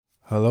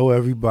Hello,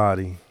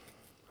 everybody.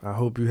 I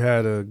hope you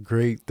had a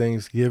great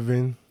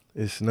Thanksgiving.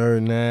 It's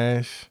Nerd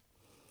Nash.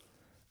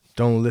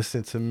 Don't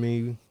Listen to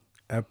Me,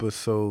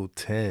 episode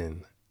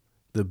 10.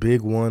 The big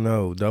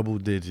 1-0, double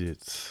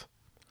digits.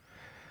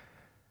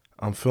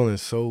 I'm feeling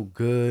so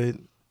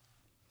good.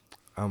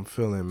 I'm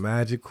feeling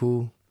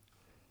magical.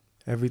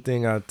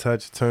 Everything I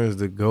touch turns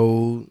to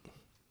gold.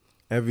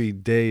 Every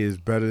day is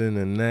better than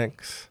the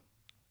next.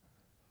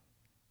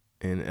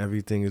 And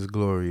everything is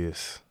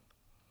glorious.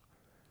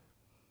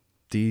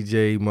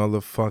 DJ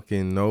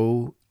motherfucking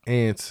No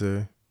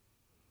Answer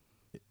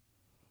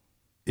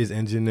is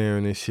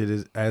engineering this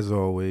shit as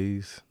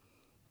always.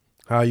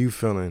 How you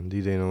feeling,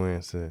 DJ No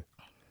Answer?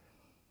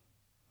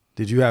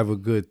 Did you have a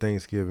good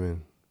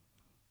Thanksgiving?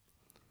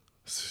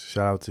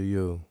 Shout out to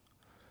you.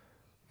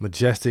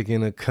 Majestic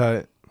in the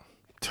cut,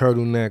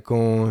 turtleneck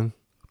on,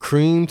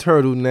 cream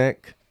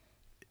turtleneck.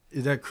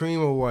 Is that cream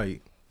or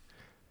white?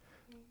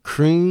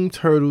 Cream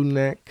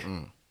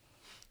turtleneck,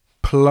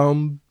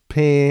 plum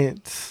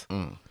pants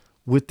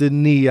with the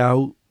knee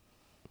out,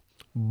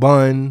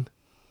 bun.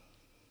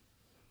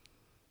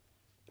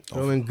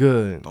 Feeling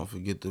good. Don't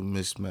forget the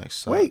mismatched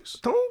socks. Wait,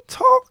 don't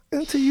talk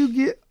until you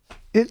get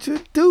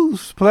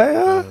introduced,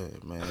 player.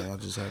 Yeah, man, I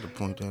just had to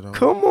point that out.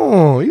 Come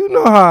on, you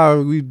know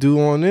how we do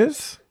on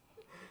this.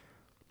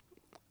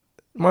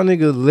 My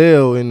nigga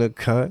Lil in the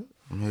cut.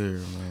 I'm here,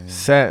 man.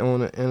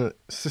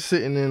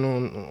 Sitting in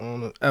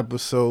on the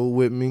episode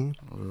with me.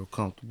 Real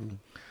comfortable.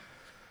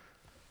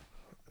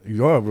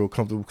 You are real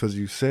comfortable because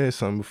you said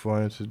something before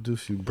I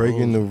introduced you.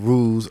 Breaking the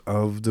rules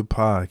of the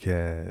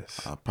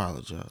podcast. I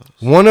apologize.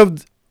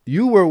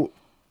 Lil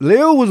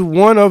was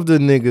one of the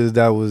niggas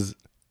that was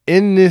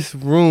in this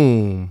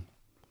room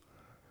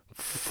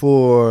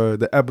for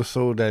the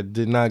episode that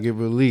did not get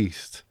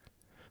released.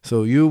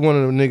 So you one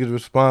of the niggas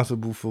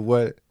responsible for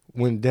what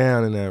went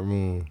down in that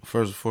room.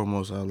 First and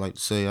foremost, I'd like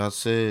to say, I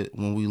said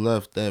when we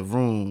left that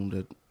room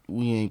that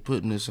we ain't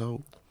putting this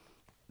out.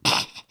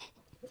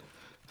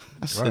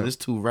 I said Right. It's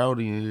too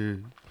rowdy in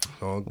here.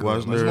 Oh, good. Why I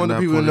is just Nerd want the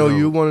not people to putting know it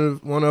you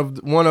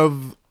out? one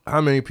of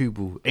how many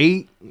people?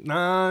 8,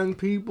 9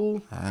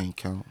 people? I ain't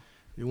count.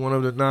 You're one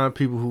of the 9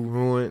 people who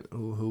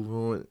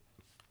ruined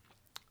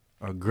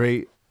a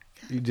great.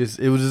 It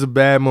was just a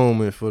bad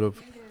moment for the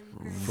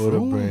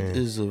Ruined brand.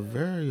 is a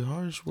very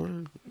harsh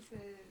word.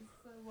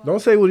 Don't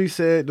say what he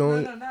said.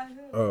 No, Don't. not him.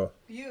 Oh.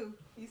 You.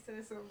 He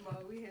said something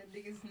about we had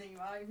niggas' name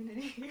out even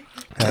in here.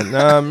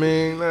 Nah, I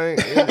mean, like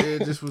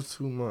it just was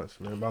too much,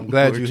 man. But I'm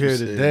glad you're here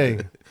said today.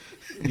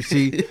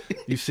 that.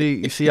 You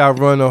see, I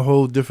run a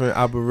whole different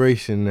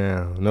operation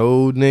now.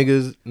 No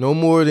niggas, no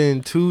more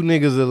than 2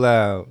 niggas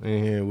allowed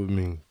in here with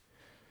me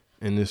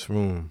in this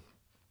room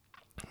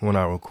when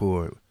I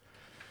record.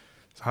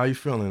 So how you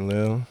feeling,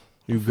 Lil?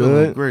 You Feeling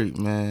good? great,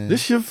 man.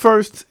 This your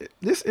first?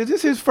 Is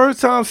this his first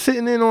time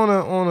sitting in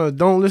on a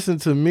Don't Listen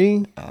to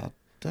Me? I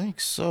think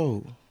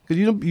so. Cause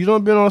you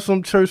done been on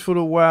some Church for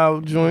the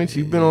Wild joints.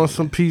 You've been on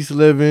some Peace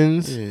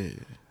Livings. Yeah.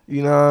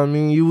 You know what I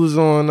mean? You was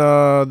on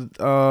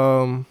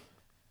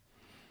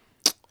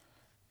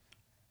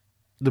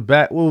the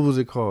back. What was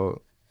it called?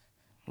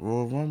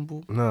 Royal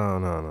Rumble? No.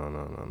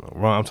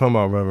 Ron, I'm talking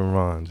about Reverend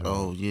Ron. Jones.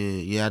 Oh,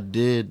 yeah. Yeah, I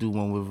did do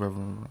one with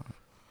Reverend Ron.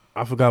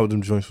 I forgot what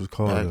them joints was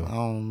called. I though.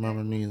 don't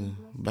remember neither.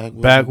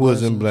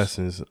 Backwoods and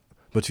Blessings.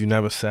 But you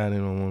never sat in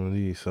on one of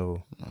these,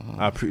 so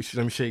I appreciate.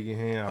 Let me shake your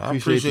hand. I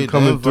appreciate you the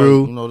coming invite.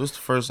 through. You know, this is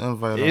the first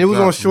invite. And I it was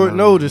got on from short her,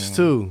 notice man.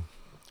 too.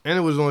 And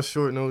it was on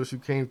short notice you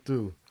came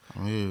through.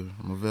 I'm here.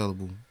 I'm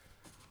available.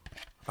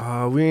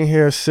 We in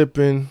here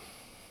sipping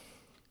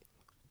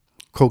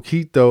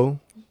Coquito.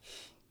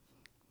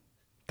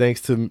 Thanks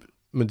to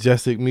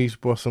Majestic Meats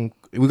brought some.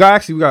 We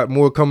got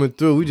more coming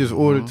through. We just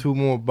ordered 2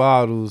 more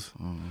bottles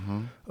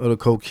of the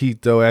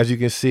Coquito. As you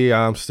can see,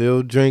 I'm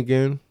still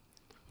drinking,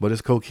 but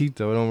it's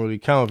Coquito. It don't really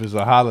count if it's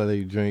a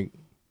holiday drink,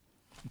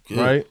 Good.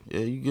 right? Yeah,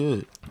 you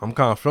good. I'm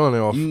kind of feeling it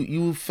off.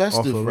 You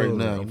festive off a right little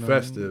now. bit. You know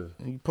Festive. what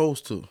I mean? You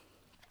supposed to.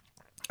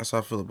 That's how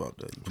I feel about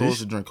that. You supposed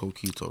to drink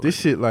Coquito. This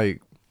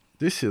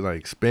shit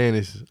like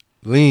Spanish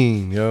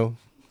lean, yo.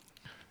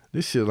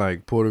 This shit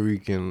like Puerto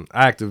Rican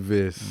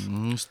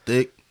activists.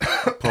 Stick.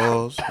 Pause. You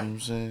know what I'm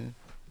saying?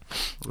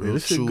 Yeah,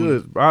 this shit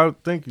good. Bro,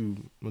 thank you,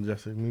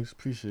 Majestic Meats.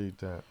 Appreciate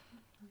that.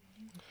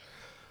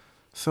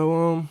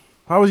 So,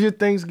 how was your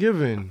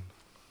Thanksgiving?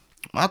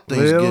 My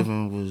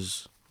Thanksgiving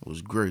was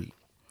great.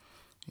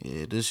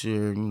 Yeah, this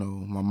year, you know,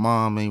 my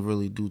mom ain't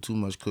really do too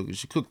much cooking.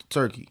 She cooked the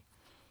turkey.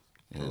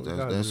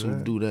 Yeah, that's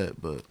who do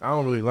that. But I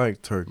don't really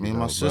like turkey. me and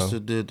my though, sister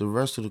bro. did the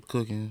rest of the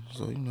cooking,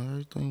 so you know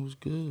everything was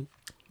good.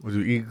 Would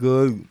you eat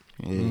good?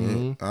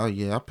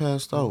 Yeah, I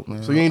passed out,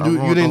 man. So you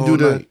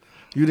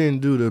didn't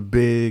do the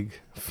big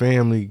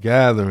family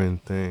gathering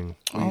thing.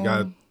 You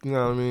got, you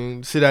know what I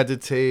mean, sit at the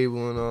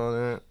table and all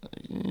that.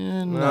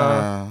 Yeah,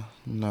 nah.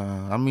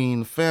 I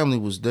mean, the family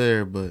was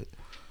there, but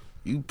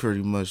you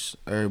pretty much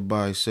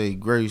everybody say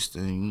grace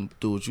and you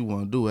do what you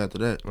want to do after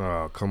that.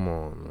 Oh, come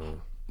on,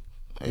 man.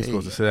 Hey, You're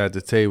supposed to sit at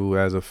the table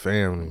as a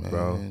family,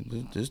 bro.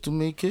 Man, there's too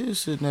many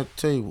kids sitting at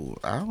the table.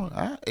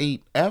 I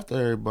ate after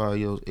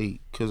everybody else ate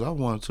because I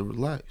wanted to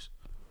relax.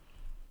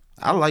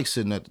 I like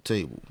sitting at the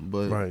table,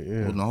 but Right,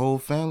 yeah. with the whole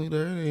family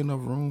there ain't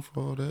enough room for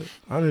all that.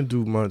 I didn't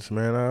do much,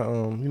 man.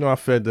 I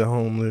fed the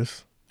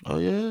homeless. Oh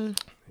yeah.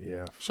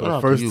 Yeah. Shout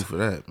out to you for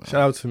that, man.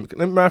 Shout out to me.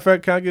 Matter of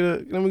fact, let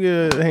me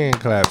get a hand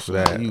clap for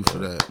that. Shout out to you for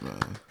that,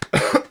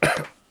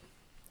 man.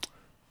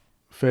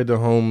 Fed the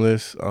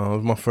homeless. It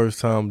was my first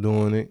time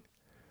doing it.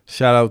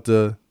 Shout out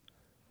to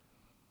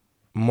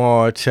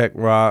Mar Check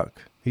Rock.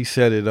 He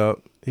set it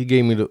up. He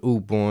gave me the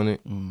oop on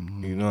it.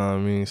 Mm-hmm. You know what I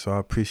mean? So I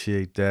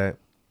appreciate that.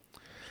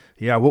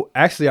 Yeah, well,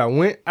 actually, I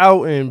went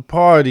out and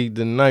partied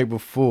the night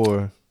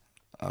before.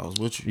 I was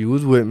with you. You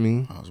was with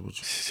me. I was with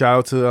you. Shout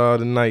out to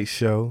the night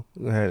show.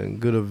 We had a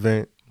good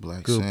event.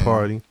 Black Good Sam.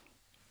 party.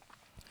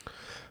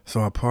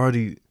 So I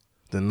partied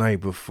the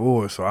night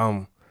before. So I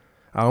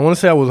don't want to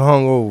say I was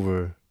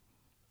hungover,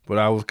 but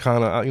I was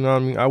kind of, you know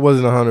what I mean? I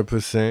wasn't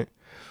 100%,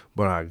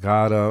 but I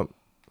got up,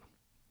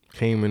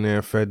 came in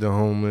there, fed the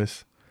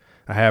homeless.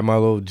 I had my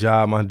little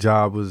job. My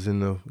job was in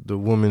the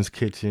women's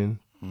kitchen.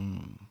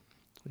 Mm.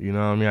 You know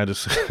what I mean?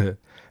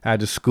 I had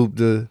to scoop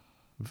the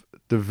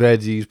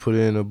veggies, put it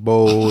in a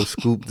bowl,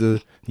 scoop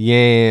the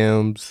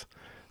yams,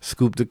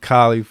 scoop the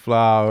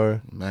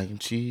cauliflower, Mac and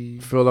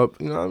cheese. fill up.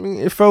 You know what I mean?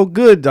 It felt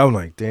good. I'm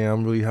like, damn,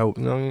 I'm really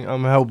helping. You know what I mean?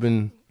 I'm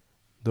helping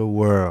the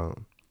world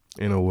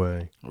in a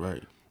way.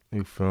 Right.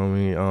 You feel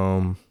me?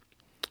 There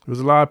was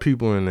a lot of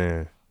people in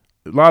there.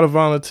 A lot of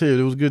volunteers.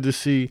 It was good to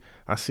see.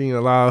 I seen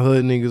a lot of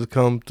hood niggas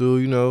come through,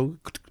 you know.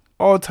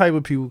 All type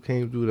of people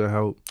came through to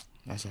help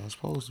That's how it's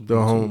supposed to be.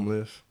 the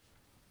homeless.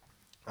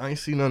 I ain't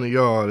see none of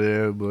y'all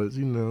there, but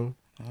you know.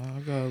 I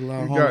got a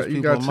lot of You homeless got- you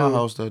people got in my to-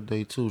 house that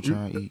day too,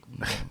 trying to eat.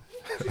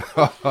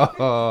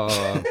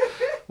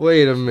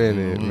 Wait a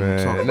minute, We ain't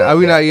man. talking Nah,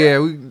 we not. Yeah,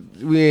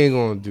 we ain't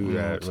gonna do We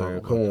that, ain't talking man.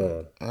 about Come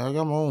on. that. I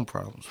got my own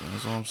problems, man.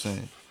 That's all I'm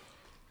saying.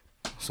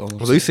 So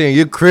you saying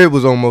your crib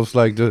was almost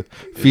like to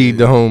feed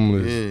the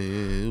homeless? Yeah,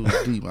 it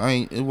was deep.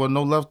 It wasn't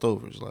no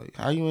leftovers. Like,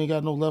 how you ain't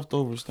got no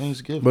leftovers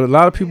Thanksgiving? But a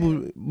lot of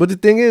people. But the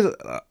thing is,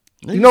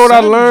 Niggas know what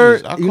I savages.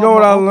 learned? You caught know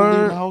what my I uncle leaving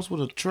learned? the house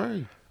with a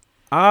tray.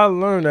 I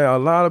learned that a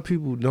lot of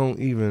people don't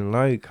even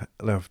like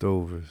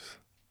leftovers.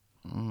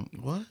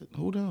 What?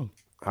 Who them?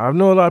 I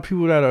know a lot of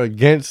people that are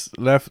against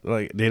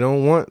like they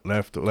don't want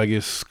leftovers. Like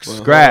it's Well,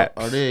 scraps.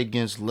 Are they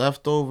against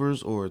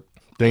leftovers or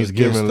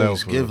Thanksgiving against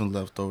leftovers. Thanksgiving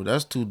leftovers?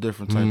 That's two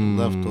different type of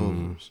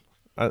leftovers.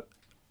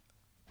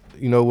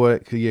 You know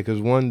what? Because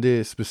one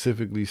did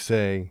specifically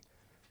say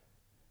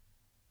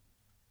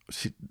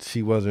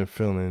she wasn't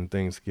feeling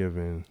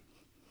Thanksgiving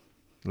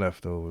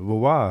leftovers. Well,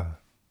 why?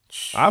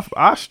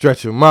 I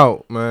stretch them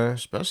out, man.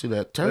 Especially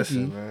that turkey.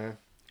 Listen, man.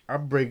 I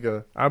break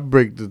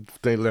the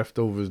thing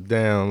leftovers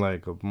down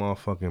like a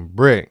motherfucking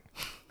brick.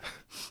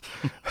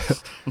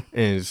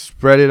 And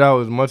spread it out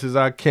as much as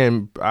I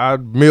can. I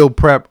meal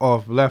prep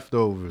off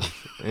leftovers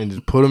and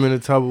just put them in a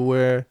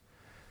Tupperware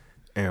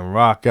and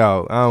rock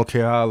out. I don't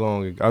care how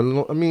long.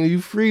 I mean,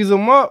 you freeze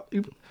them up.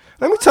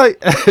 Let me tell you.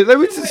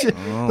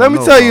 let me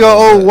tell you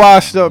an old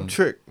washed up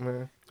trick,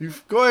 man. You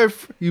go ahead.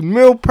 You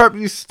meal prep.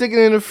 You stick it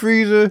in the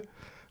freezer.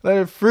 Let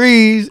it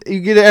freeze.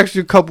 You get an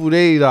extra couple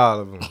days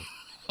out of them.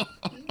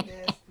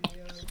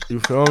 You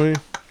feel me?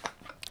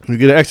 You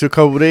get an extra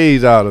couple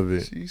days out of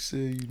it. She said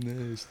you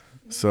nasty.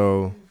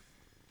 So,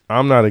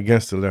 I'm not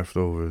against the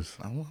leftovers.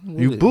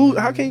 You boo?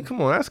 How can you?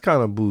 Come on, that's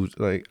kind of booze.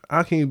 Like,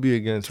 how can you be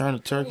against Turn the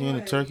turkey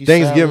into turkey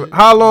Thanksgiving? salad,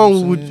 How long you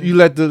know what would I'm saying? you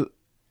let the?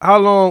 How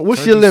long?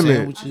 What's your Turkey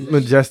limit, sandwiches.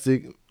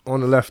 Majestic,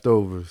 on the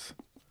leftovers?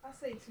 I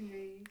say 2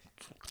 days.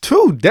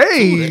 2 2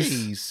 days.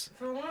 days.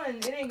 For one,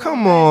 it ain't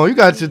Come gonna on, last you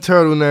got for your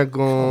me. turtleneck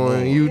on.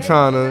 It You ain't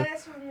trying gonna to?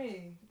 last for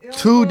me. It only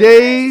 2 gonna last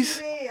days? 2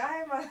 days. I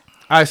had my. All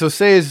right, so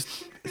say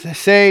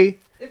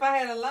If I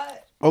had a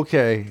lot.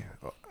 okay,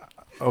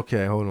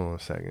 hold on a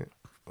second.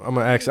 I'm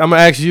gonna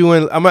ask you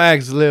and I'm gonna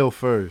ask Lil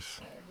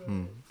first.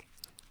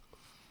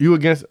 You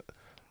against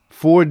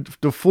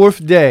the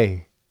fourth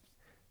day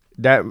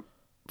that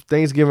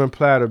Thanksgiving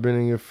platter been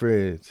in your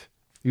fridge?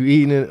 You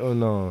eating it or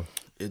no?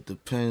 It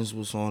depends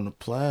what's on the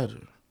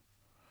platter.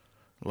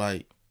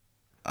 Like,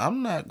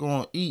 I'm not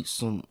gonna eat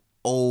some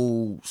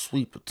old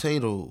sweet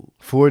potato.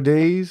 4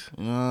 days?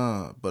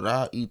 But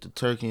I'll eat the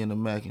turkey and the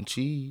mac and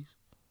cheese.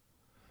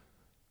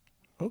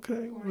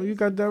 Okay, well you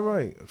got that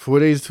right. 4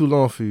 days is too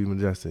long for you,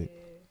 Majestic.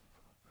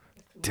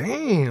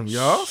 Damn,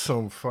 y'all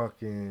some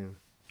fucking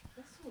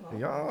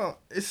y'all.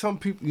 It's some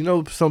people. You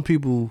know, some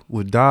people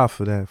would die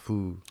for that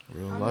food.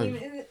 Real I life.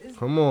 mean, it's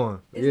Come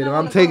on, it's yeah, not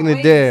I'm gonna taking go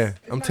it there. waste.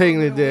 It's I'm not taking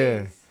gonna it go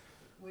there. waste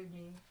with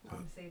me. I'm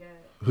gonna say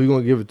that. Who you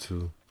gonna give it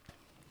to?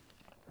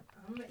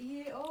 I'm gonna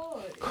eat it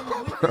all.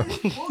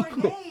 Within 4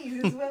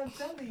 days is what I'm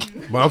telling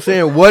you. But I'm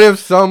saying, what if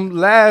some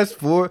lasts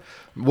for?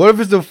 What if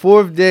it's the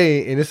fourth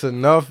day and it's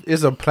enough?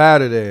 It's a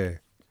platter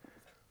there.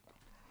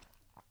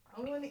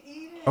 I wanna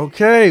eat it.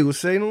 Okay, we'll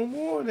say no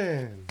more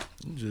then.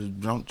 You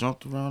just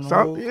jumped around the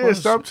Stop, whole yeah, question.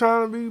 stop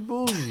trying to be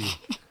bougie.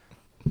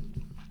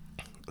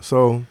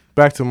 So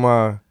back to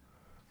my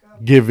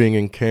giving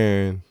and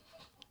caring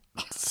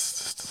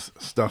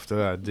stuff that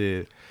I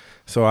did.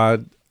 So I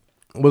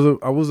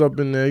was up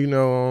in there, you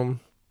know.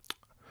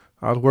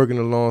 I was working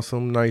along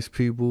some nice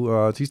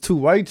people. These 2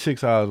 white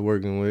chicks I was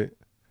working with,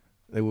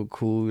 they were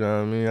cool. You know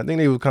what I mean? I think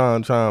they were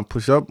kind of trying to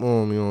push up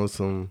on me on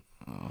some,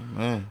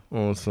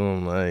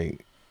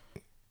 like,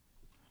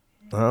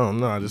 I don't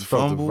know. I just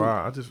felt the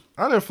vibe.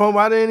 I didn't fumble.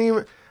 I didn't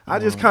even. I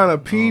just kind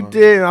of peeped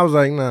it, and I was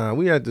like, nah,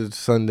 we at the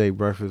Sunday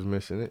breakfast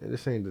mission.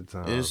 This ain't the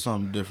time. It's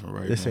something different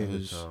right now. This ain't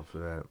the time for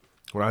that.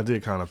 Well, I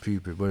did kind of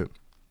peep it, but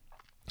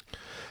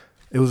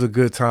it was a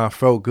good time.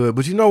 Felt good.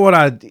 But you know what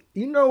I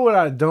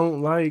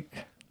don't like?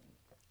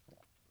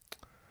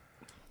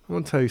 I'm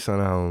gonna tell you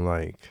something I don't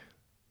like.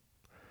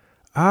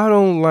 I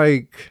don't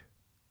like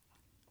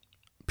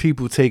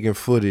people taking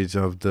footage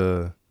of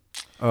the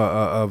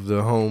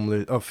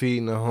homeless, of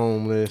feeding the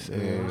homeless,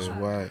 and that's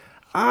why.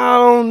 I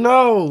don't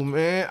know,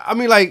 man. I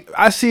mean, like,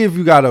 I see if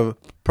you got a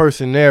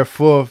person there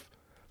for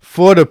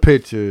the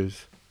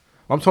pictures.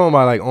 I'm talking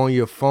about like on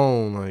your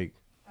phone, like.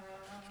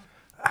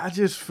 I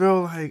just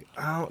feel like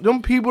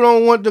them people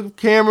don't want the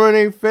camera in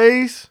their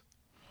face.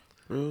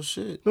 Real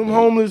shit. Them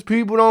homeless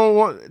people don't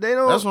want. They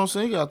don't. That's what I'm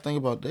saying. You gotta think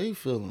about their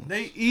feelings.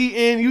 They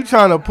eating. You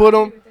trying to put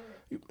them.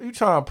 You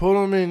trying to put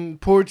them in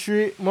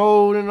portrait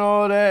mode and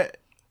all that.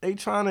 They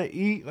trying to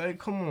eat. Like,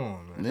 come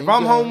on, man. If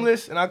I'm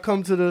homeless and I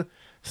come to the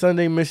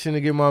Sunday mission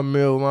to get my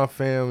meal with my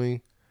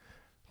family,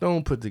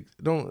 don't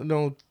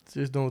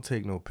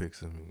take no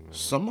pics of me, man.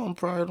 Some of them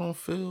probably don't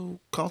feel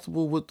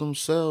comfortable with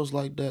themselves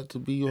like that to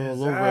be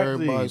all over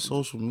everybody's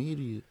social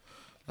media.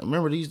 I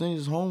remember these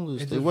niggas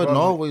homeless. They wasn't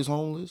always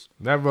homeless.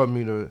 That rubbed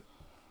me the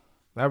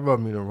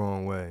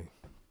wrong way.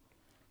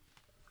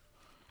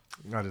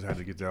 I just had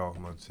to get that off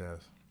my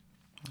chest.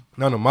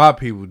 None of my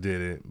people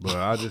did it, but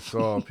I just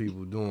saw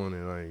people doing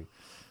it, like,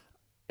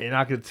 and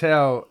I could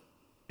tell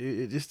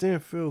it just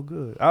didn't feel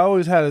good. I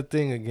always had a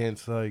thing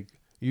against, like,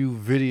 you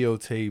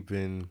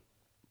videotaping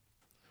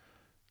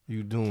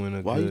you doing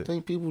a Why you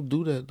think people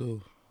do that,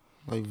 though?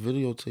 Like,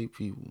 videotape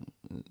people?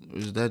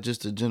 Is that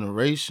just a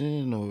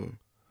generation, or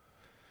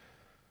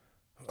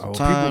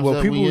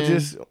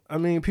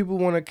people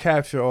want to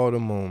capture all the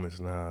moments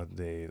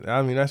nowadays.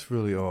 I mean, that's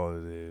really all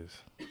it is.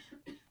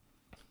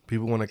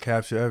 People want to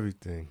capture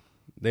everything.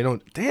 They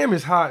don't. Damn,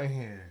 it's hot in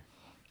here.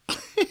 It's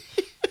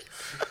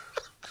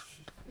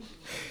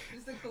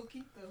the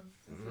coquito.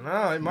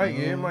 Nah, it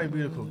might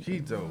be the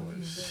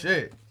coquito.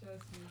 Shit.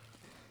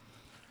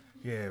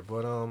 Yeah,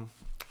 but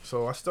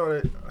so I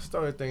started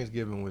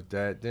Thanksgiving with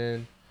that.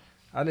 Then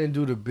I didn't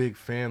do the big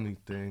family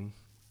thing.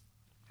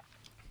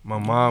 My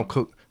mom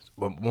cooked.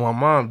 What my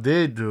mom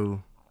did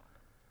do,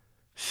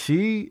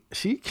 she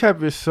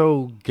kept it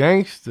so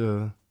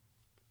gangster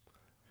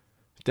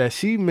that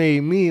she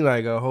made me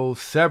like a whole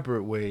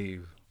separate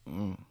wave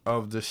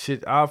of the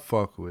shit I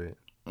fuck with.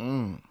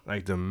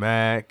 Like the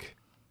Mac,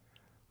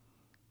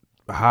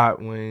 the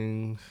hot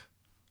wings.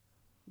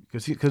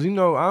 Cause you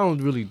know, I don't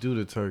really do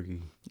the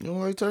turkey. You don't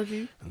like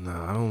turkey?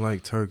 Nah, I don't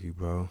like turkey,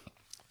 bro.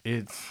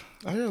 I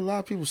hear a lot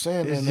of people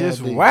saying it's that. It's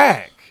just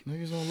whack.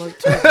 Niggas don't like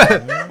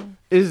turkey, man.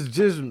 It's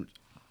just,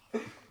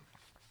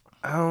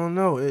 I don't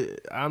know.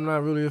 I'm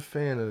not really a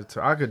fan of the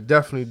turkey. I could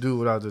definitely do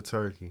without the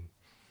turkey.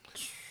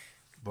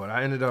 But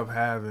I ended up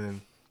I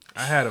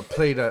had a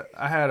plate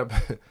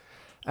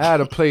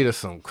of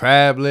some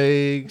crab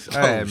legs.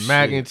 I had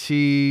mac and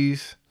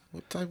cheese.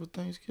 What type of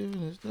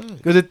Thanksgiving is that?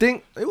 Because it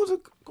was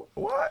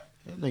what?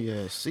 That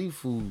nigga had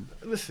seafood.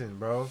 Listen,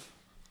 bro.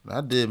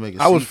 I did make a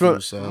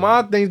seafood salad.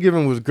 My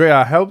Thanksgiving was great.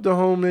 I helped the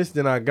homeless,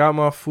 then I got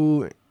my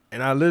food,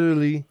 and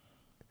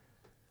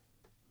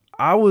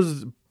I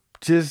was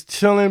just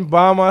chilling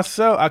by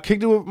myself. I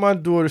kicked it with my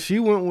daughter. She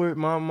went with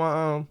my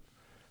mom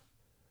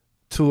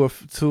to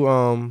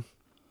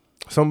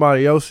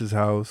somebody else's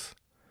house,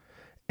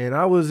 and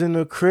I was in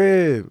the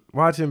crib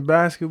watching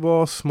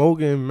basketball,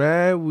 smoking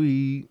mad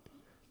weed,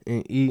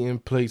 and eating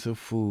plates of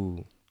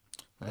food.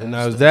 And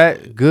now, is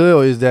that good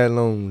or is that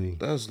lonely?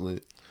 That's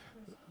lit.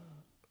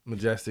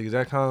 Majestic, is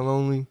that kind of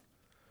lonely?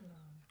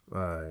 No.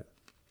 All right.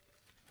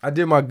 I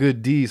did my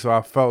good deed, so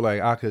I felt like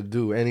I could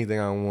do anything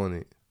I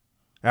wanted.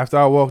 After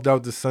I walked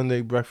out the Sunday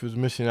breakfast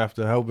mission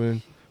after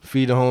helping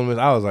feed the homeless,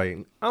 I was like,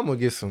 I'm going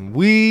to get some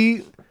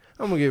weed,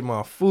 I'm going to get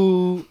my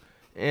food,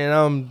 and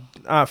I'm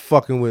not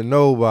fucking with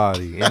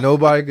nobody. And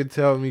nobody could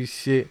tell me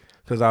shit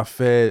because I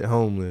fed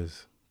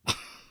homeless.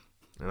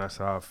 And that's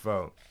how I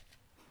felt.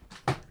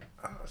 Oh,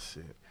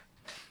 shit.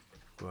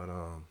 But,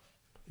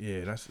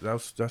 yeah, that's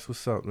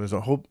what's up. There's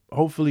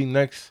hopefully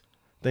next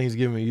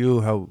Thanksgiving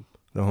you'll help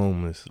the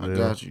homeless. I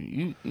got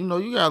you. You know,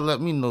 you gotta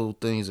let me know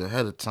things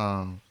ahead of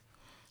time.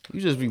 You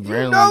just be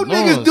randomly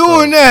niggas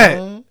doing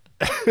that.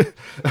 I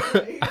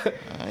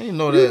ain't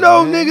know that. You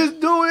know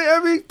niggas doing it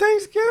every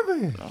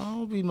Thanksgiving. I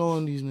don't be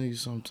knowing these niggas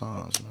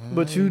sometimes, man.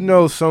 But you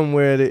know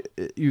somewhere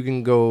that you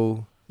can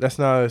go. That's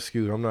not an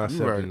excuse. I'm not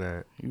accepting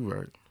that. You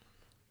right.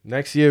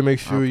 Next year, make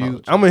sure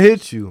I'm gonna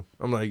hit you.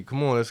 I'm like,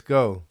 come on, let's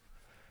go.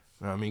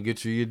 I mean,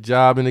 get you your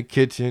job in the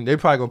kitchen. They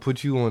probably gonna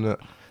put you on the.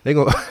 They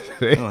gonna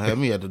have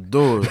me at the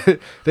door.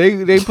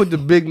 they put the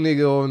big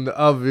nigga on the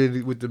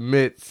oven with the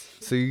mitts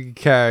so you can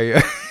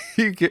carry.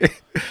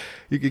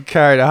 You can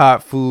carry the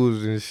hot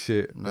foods and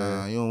shit. Nah,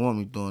 man. you don't want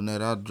me doing that.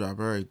 I'll drop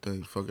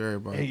everything. Fuck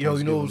everybody. Hey, yo,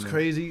 you know what's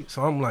Thanksgiving crazy?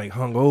 So I'm like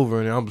hungover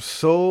and I'm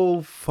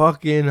so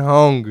fucking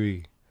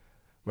hungry,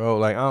 bro.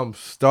 Like I'm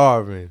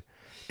starving,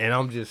 and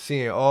I'm just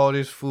seeing all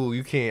this food.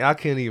 I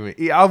can't even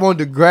eat. I just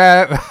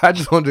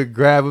wanted to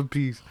grab a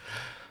piece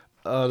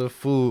of the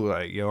food.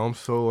 Like, yo, I'm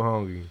so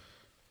hungry.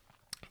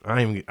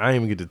 I ain't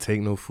even get to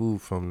take no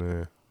food from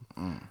there.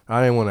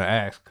 I didn't want to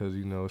ask because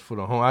it's for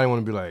the home. I didn't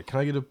want to be like,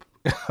 can I get a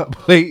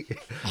plate?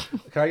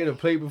 Can I get a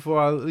plate before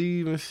I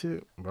leave and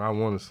shit? But I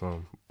wanted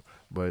some.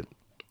 But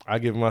I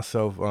give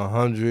myself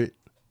 100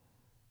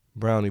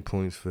 brownie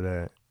points for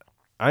that.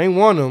 I ain't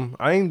want them.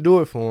 I ain't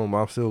do it for them, but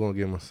I'm still gonna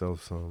give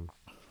myself some.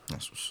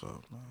 That's what's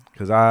up, man.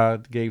 Cause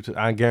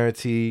I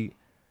guarantee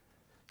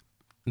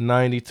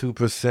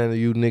 92% of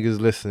you niggas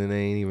listening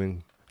ain't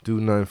even do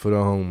nothing for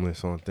the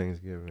homeless on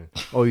Thanksgiving.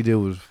 All you did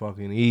was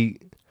fucking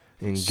eat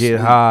and get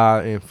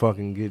high and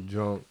fucking get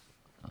drunk.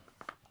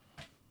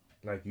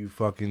 Like you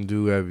fucking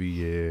do every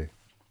year.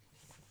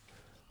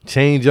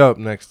 Change up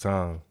next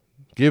time.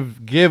 Give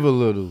a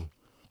little.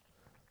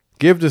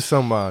 Give to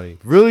somebody.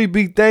 Really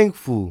be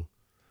thankful.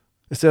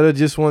 Instead of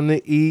just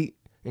wanting to eat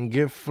and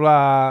get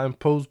fly and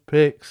post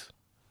pics.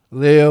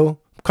 Lil,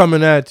 I'm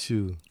coming at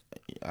you.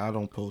 I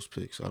don't post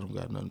pics. I don't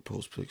got nothing to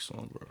post pics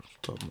on, bro.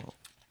 Talking about.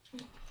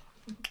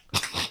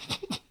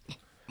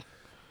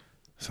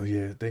 So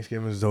yeah,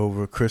 Thanksgiving's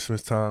over.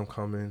 Christmas time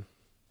coming.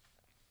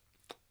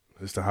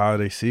 It's the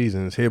holiday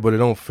season. It's here, but it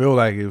don't feel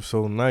like it was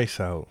so nice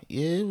out.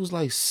 Yeah, it was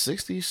like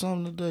 60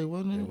 something today,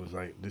 wasn't it? It was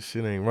like, this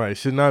shit ain't right. It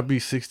should not be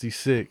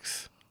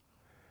 66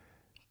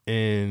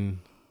 in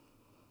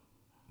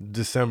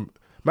December.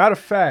 Matter of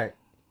fact,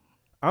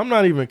 I'm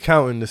not even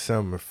counting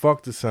December.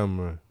 Fuck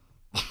December.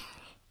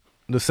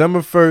 December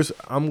 1st,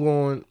 I'm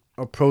going to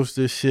approach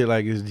this shit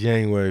like it's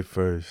January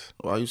 1st.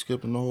 Why you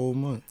skipping the whole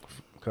month?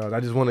 Because I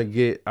just want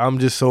to I'm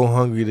just so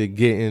hungry to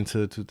get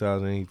into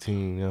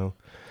 2018,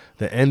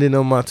 The ending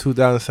of my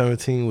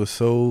 2017 was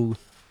so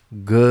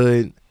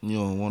good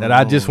that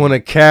I just want to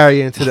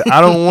carry into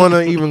I don't want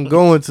to even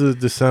go into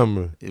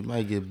December. It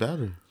might get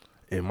better.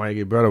 It might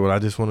get better, but I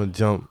just want to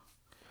jump.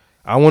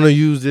 I want to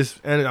use this,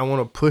 and I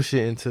want to push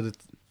it into the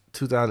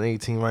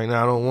 2018 right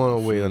now. I don't want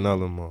to wait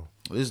another month.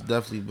 It's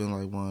definitely been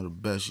like one of the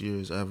best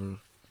years ever.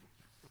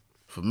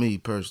 For me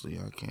personally,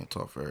 I can't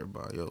talk for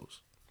everybody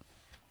else.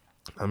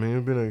 I mean,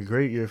 it's been a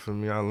great year for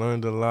me. I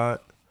learned a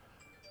lot.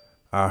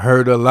 I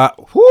heard a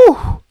lot.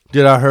 Whew!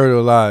 Did I heard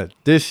a lot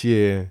this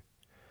year?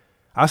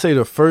 I say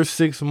the first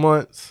 6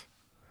 months,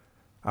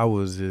 I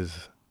was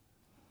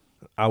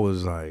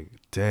like,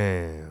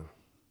 damn.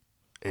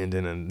 And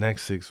then the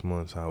next 6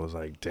 months, I was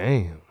like,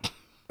 damn.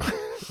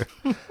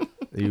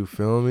 You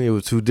feel me? It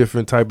was two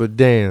different type of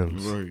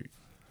dams. Right.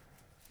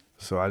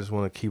 So I just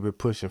want to keep it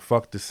pushing.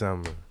 Fuck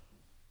December.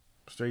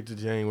 Straight to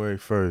January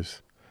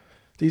 1st.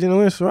 DJ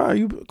No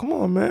Answer, come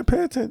on, man.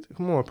 Pay attention.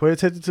 Come on, pay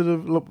attention to the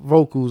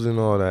vocals and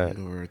all that.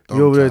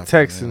 You over there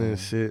texting and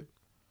shit.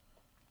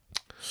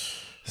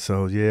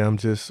 So yeah, I'm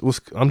just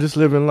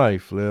living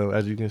life, Lil,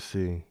 as you can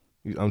see.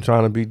 I'm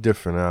trying to be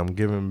different now. I'm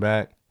giving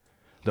back.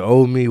 The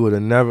old me would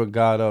have never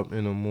got up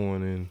in the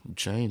morning. I'm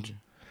changing.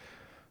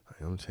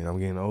 I'm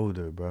getting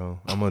older, bro.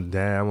 I'm a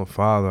dad. I'm a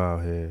father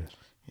out here.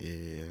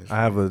 Yeah. I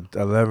have a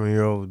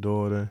 11-year-old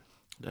daughter.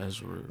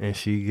 That's real. And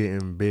she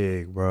getting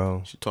big,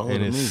 bro. She taller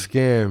than me. And it's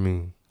scaring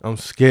me. I'm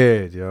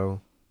scared, yo.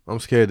 I'm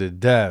scared to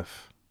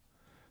death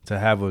to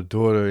have a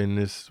daughter in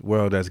this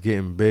world that's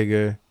getting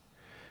bigger.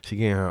 She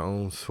getting her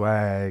own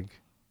swag,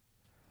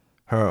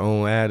 her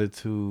own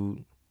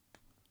attitude.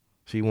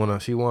 She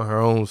want her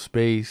own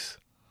space.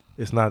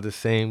 It's not the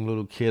same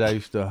little kid I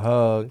used to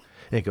hug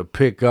and could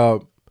pick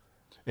up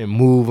and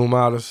move them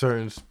out of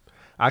certain.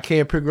 I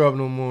can't pick her up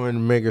no more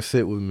and make her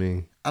sit with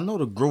me. I know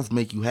the growth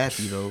make you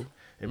happy though.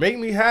 It make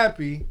me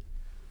happy.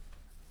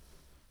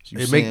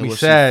 It make me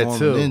sad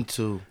too.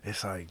 Into.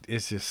 It's like,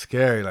 it's just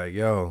scary. Like,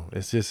 yo,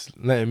 it's just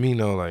letting me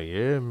know, like,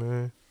 yeah,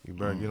 man, you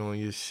better get on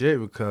your shit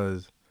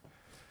because,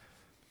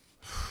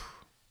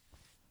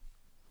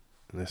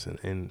 listen,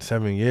 in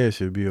 7 years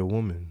she'll be a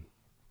woman.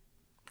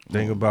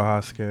 Think about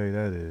how scary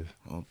that is.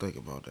 I don't think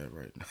about that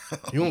right now.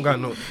 You don't got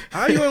no.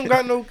 How you don't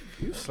got no?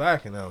 You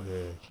slacking out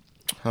here.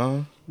 Huh?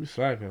 You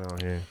slacking out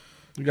here.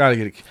 You gotta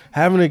get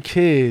having a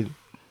kid.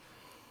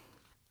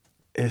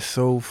 It's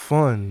so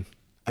fun.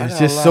 It's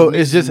just so.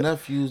 It's just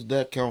nephews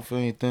that count for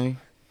anything.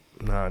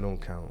 Nah, it don't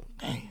count.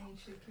 Damn.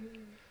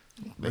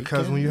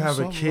 Because when you have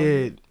a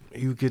kid,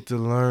 you get to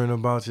learn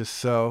about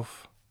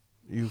yourself.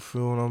 You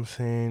feel what I'm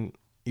saying?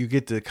 You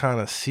get to kind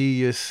of see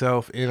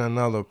yourself in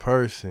another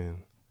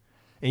person,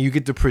 and you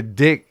get to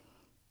predict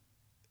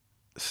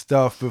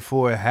stuff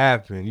before it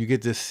happens. You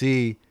get to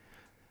see.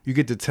 You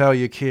get to tell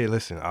your kid,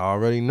 listen, I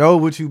already know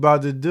what you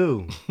about to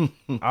do.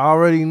 I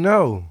already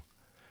know.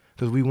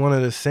 Because we one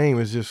of the same.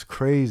 It's just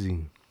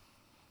crazy.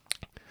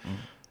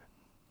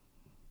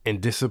 And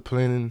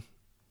disciplining,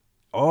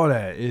 all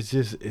that.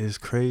 It's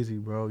crazy,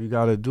 bro. You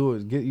got to do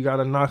it. You got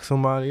to knock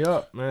somebody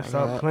up, man.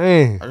 Stop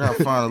playing. I got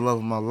to find the love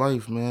of my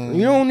life, man.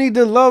 You don't need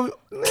to love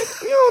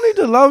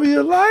the love of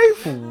your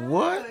life.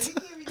 What?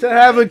 To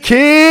have a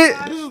kid,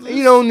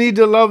 you don't need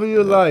the love of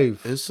your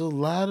life. It's a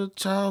lot of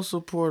child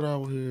support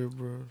out here,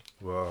 bro.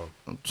 Well,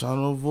 I'm trying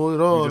to avoid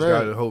all you that.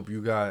 just gotta hope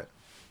you got.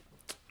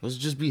 Let's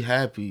just be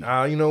happy.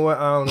 You know what?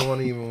 I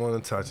don't even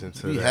want to touch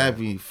into Be that.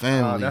 happy,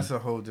 family. That's a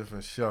whole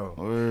different show.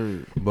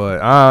 Word.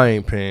 But I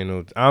ain't paying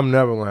no. I'm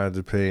never gonna have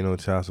to pay no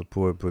child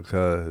support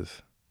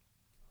because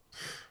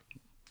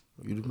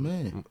You the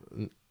man.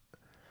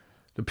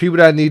 the people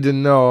that need to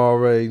know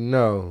already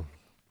know.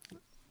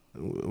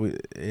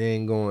 It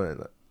ain't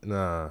going.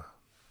 Nah.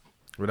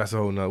 But that's a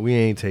whole nother. We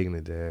ain't taking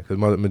it there because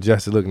Mother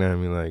Majestic looking at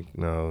me like,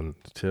 no,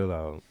 chill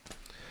out.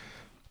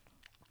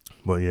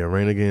 But yeah,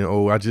 Raina getting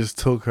old. I just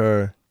took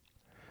her.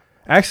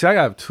 Actually,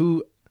 I got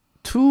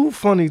two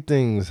funny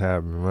things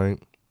happening, right?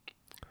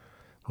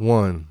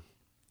 One,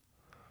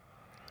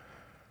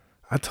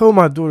 I told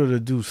my daughter to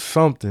do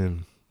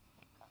something,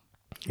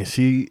 and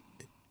she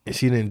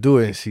didn't do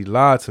it, and she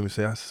lied to me.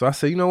 So I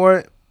said, you know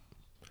what?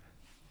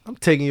 I'm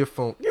taking your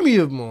phone. Give me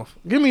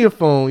your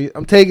phone.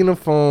 I'm taking the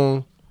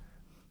phone,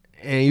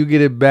 and you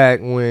get it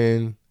back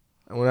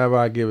whenever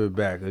I give it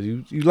back. Cause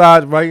you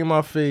lied right in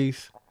my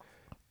face,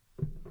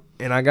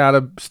 and I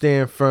gotta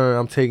stand firm.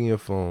 I'm taking your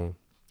phone.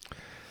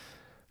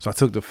 So I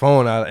took the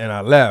phone out and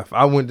I left.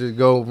 I went to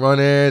go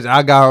run errands.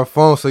 I got her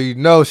phone, so you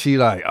know she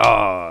like,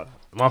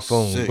 my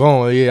phone's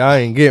gone. Yeah, I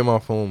ain't getting my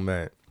phone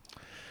back.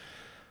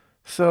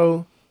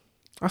 So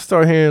I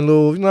start hearing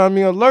little,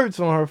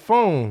 alerts on her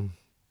phone.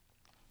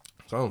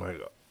 So I'm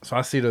like,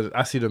 I see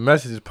the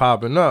messages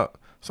popping up.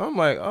 So I'm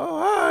like, oh,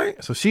 all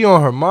right. So she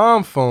on her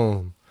mom's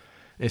phone,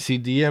 and she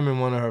DMing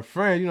one of her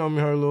friends. One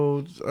of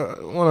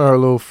her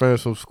little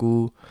friends from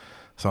school.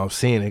 So I'm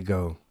seeing it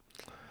go.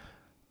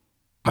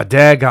 My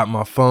dad got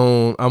my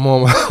phone. I'm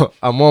on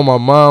my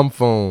mom's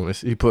phone.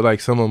 He put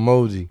like some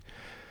emoji,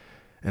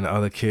 and the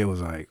other kid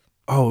was like,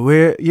 "Oh,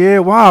 where? Yeah,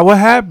 why? What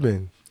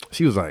happened?"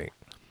 She was like,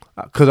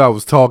 "Cause I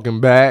was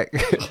talking back."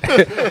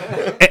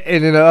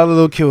 And then the other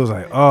little kid was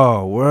like,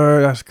 "Oh,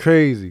 word, that's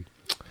crazy."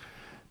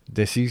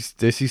 Then she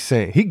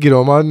sent, "He get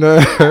on my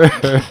nerves."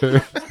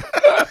 And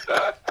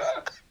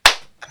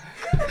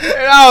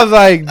I was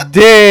like,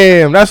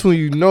 "Damn, that's when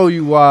you know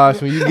you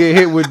washed, when you get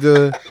hit with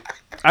the."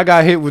 I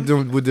got hit with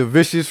the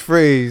vicious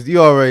phrase. You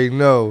already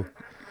know.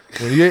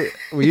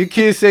 When your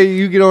kids say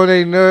you get on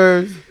their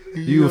nerves,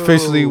 you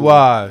officially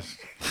washed.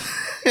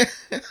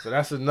 So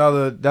that's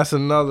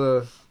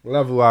another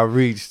level I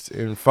reached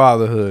in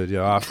fatherhood,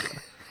 yo.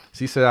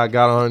 She said I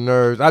got on her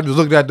nerves. I just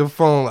looked at the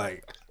phone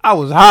like I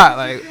was hot.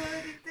 Like,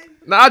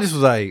 I just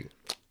was like,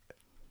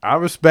 I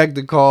respect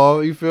the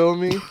call. You feel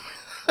me?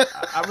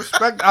 I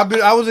respect.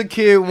 I was a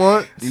kid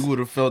once. You would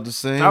have felt the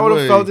same. I would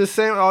have felt the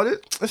same. Oh,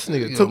 this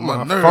nigga took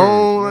my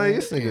phone. Like,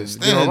 this nigga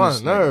get on my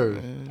nerves.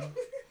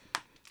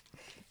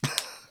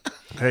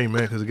 Hey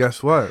man, because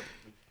guess what?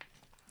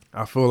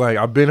 I feel like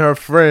I've been her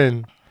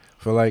friend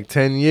for like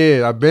 10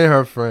 years. I've been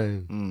her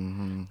friend.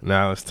 Mm-hmm.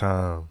 Now it's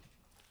time.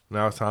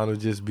 Now it's time to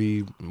just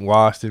be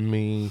washed and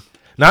mean.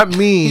 Not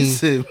mean.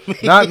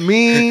 Not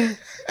mean.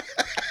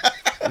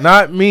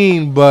 Not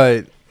mean,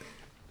 but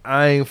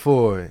I ain't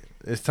for it.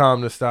 It's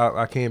time to stop.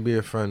 I can't be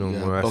a friend no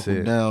more. I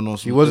said down on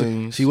some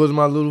things. She was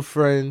my little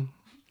friend,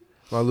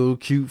 my little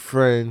cute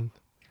friend.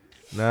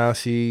 Now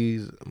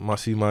she's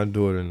my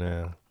daughter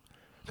now.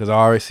 Cause I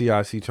already see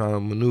how she trying to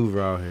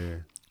maneuver out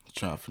here.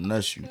 Trying to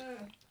finesse you.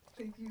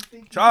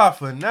 Try to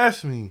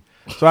finesse me.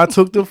 So I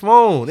took the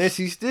phone, and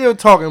she's still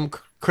talking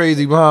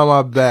crazy behind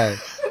my back.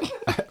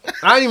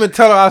 I didn't even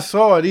tell her I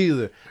saw it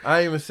either. I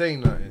didn't even say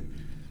nothing.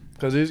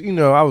 Cause it's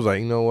I was like,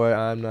 you know what?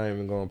 I'm not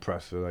even gonna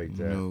press her like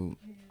that. No.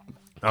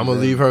 I'm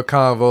gonna leave her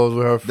convos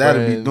with her friends.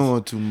 That'll be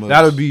doing too much.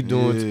 That'll be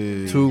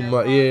doing too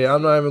much. Yeah,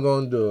 I'm not even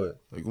gonna do it.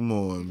 Like, come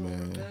on,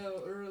 man.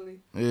 Early.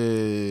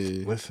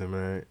 Yeah. Listen,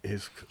 man.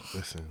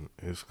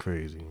 It's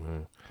crazy,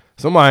 man.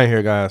 Somebody in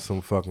here got some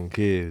fucking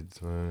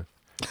kids, man.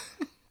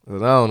 I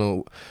don't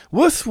know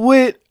what's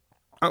with.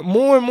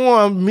 More and more,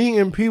 I'm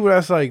meeting people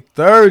that's like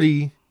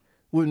 30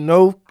 with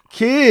no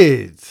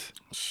kids.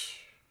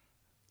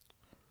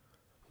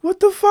 What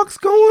the fuck's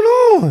going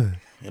on?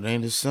 It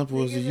ain't as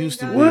simple as it used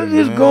to be. What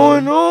is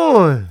going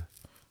on?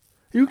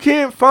 You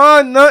can't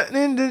find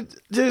nothing to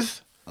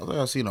just. I think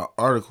I seen an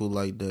article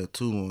like that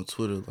too on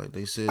Twitter. Like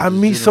they said, I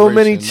meet so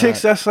many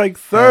chicks that's like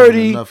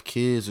 30, enough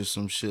kids or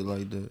some shit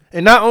like that.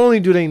 And not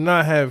only do they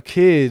not have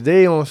kids,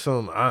 they on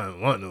some I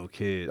don't want no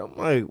kids. I'm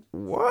like,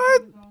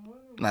 what?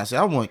 Nah, see,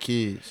 I want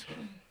kids.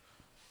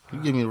 You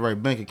give me the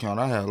right bank account,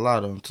 I had a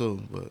lot of them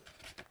too. But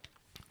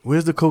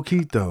where's the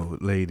Coquito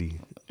lady?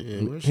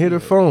 Yeah, hit her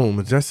phone,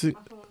 Majestic.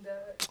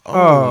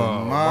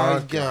 Oh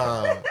my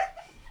God.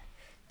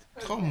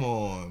 Come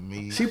on,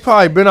 me. She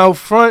probably been out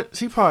front.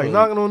 She probably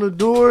knocking on the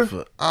door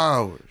for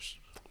hours.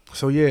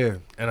 So yeah,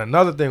 and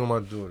another thing with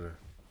my daughter.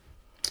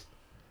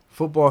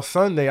 Football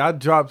Sunday, I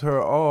dropped her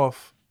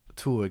off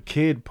to a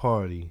kid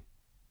party.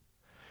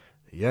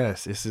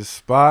 Yes, it's a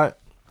spot.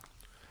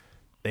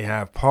 They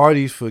have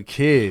parties for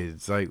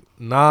kids, like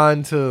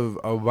 9 to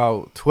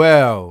about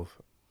 12.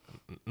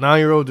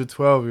 9-year-old to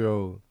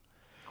 12-year-old.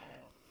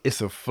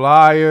 It's a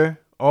flyer,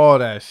 all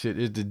that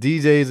shit. The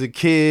DJ is a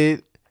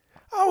kid.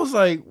 I was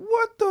like,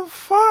 what the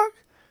fuck?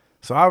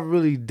 So I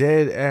really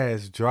dead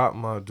ass dropped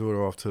my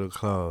daughter off to the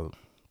club.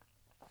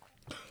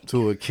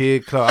 To a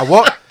kid club.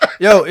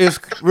 Yo, it's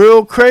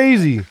real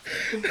crazy.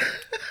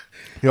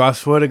 Yo, I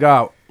swear to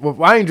God.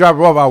 Well, I ain't drop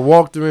her off. I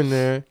walked her in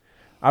there.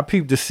 I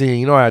peeped the scene.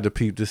 You know I had to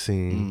peep the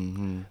scene.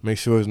 Mm-hmm. Make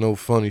sure there's no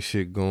funny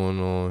shit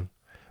going on.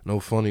 No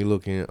funny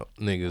looking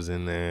niggas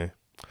in there.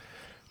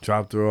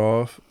 Dropped her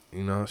off.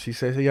 You know, she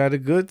said she had a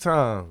good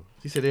time.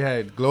 She said they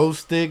had glow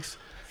sticks.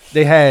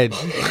 They had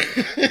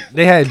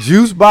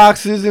juice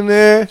boxes in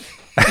there.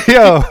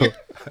 Yo.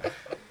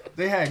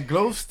 They had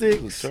glow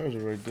sticks. Charger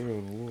right there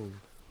on the wall.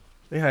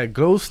 They had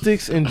glow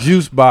sticks and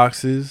juice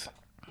boxes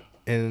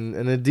and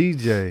a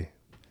DJ.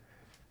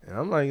 And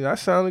I'm like, that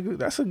sounded good.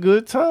 That's a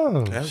good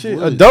time. Shit,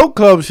 adult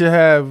club should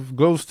have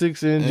glow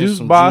sticks and juice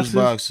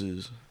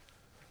boxes.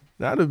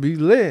 That'd be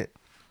lit.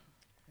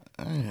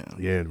 Damn.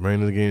 Yeah,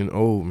 Raina's getting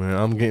old, man.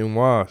 I'm getting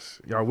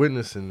washed. Y'all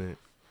witnessing it.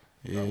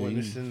 Yeah, Y'all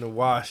witnessing the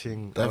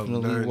washing.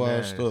 definitely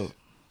washed up.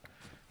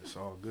 It's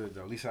all good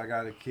though. At least I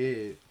got a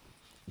kid.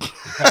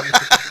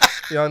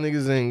 Y'all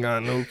niggas ain't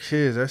got no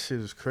kids. That shit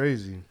is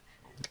crazy.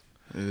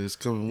 Yeah, it's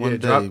coming one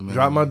day, man.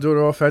 Dropped my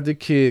daughter off at the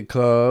kid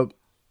club.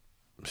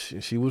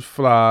 She was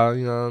fly,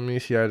 you know what I mean?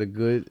 She had a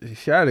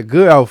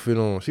good outfit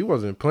on. She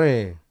wasn't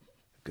playing.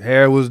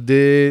 Hair was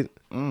dead.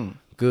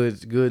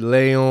 Good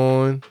lay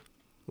on.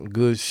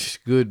 Good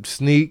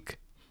sneak.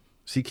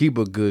 She keep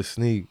a good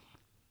sneak.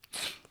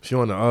 She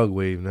on the UGG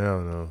wave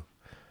now, though.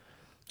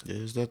 Yeah,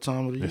 it's that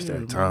time of the year. It's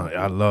that time.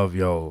 I love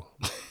yo.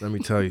 Let me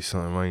tell you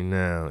something right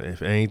now.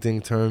 If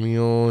anything turn me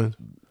on,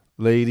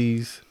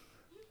 ladies,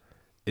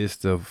 it's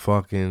the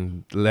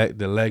fucking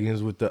the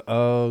leggings with the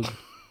UGG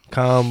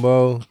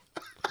combo.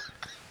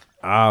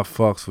 I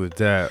fucks with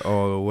that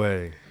all the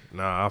way.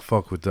 Nah, I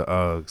fuck with the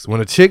Uggs.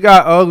 When a chick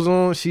got Uggs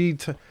on,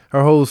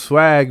 her whole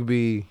swag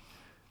be,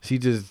 she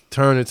just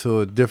turn into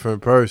a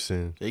different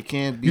person. They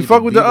can't be. You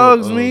fuck with the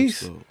Uggs,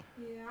 Mies?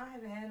 Yeah, I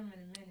haven't had them in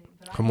a minute.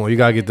 But Come on, you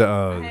gotta get the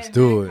Uggs.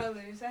 Do it.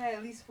 Colors. I had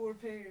at least 4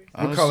 pairs.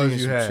 What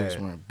colors you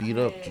had? Beat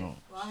up Jones.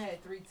 Well, I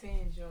had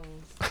 310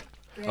 Jones.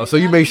 Oh, so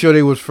you make sure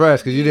they was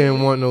fresh because you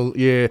didn't want no.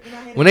 Yeah,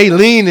 when they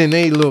leaning,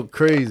 they look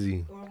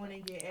crazy. Or when they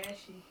get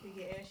ashy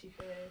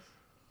fast.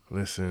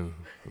 Listen,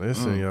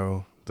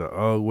 yo. The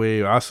UGG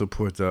wave, I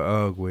support the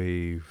UGG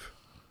wave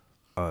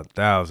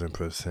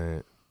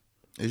 1,000%.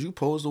 Is you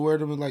supposed to wear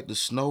them in like the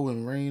snow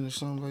and rain or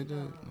something like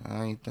that?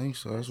 I ain't think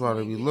so. That's why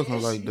they be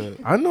looking like that.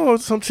 I know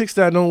some chicks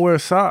that don't wear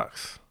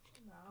socks.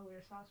 Nah, I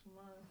wear socks for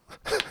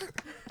mine.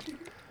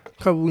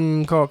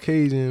 Couple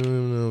Caucasian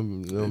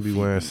women don't be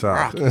wearing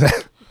socks.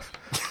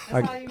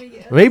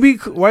 Like, maybe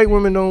white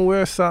women don't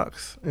wear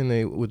socks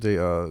with their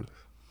Uggs.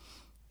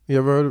 You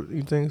ever heard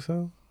you think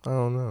so? I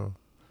don't know.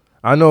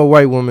 I know a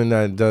white woman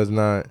that does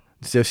not.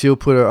 She'll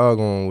put her Ugg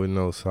on with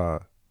no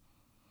sock.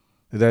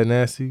 Is that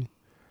nasty?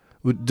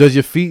 Does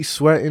your feet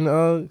sweat in the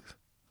Uggs?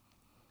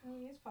 I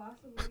mean, it's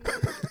possible.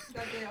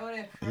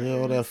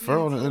 All that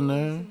fur in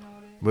there.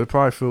 But it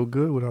probably feel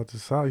good without the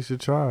sock. You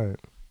should try it.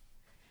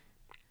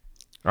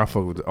 I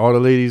fuck with all the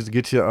ladies.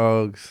 Get your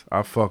Uggs.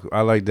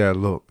 I like that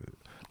look.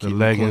 The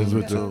leggings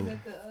with the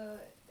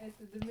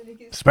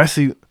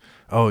especially.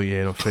 Oh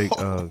yeah, the fake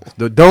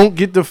Uggs. Don't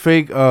get the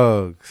fake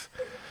Uggs.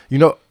 You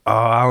know,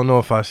 I don't know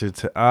if I should.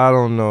 I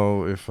don't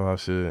know if I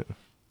should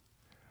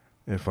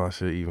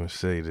even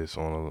say this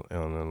on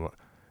the.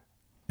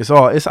 It's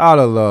out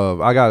of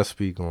love. I gotta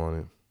speak on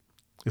it.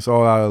 It's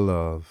all out of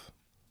love.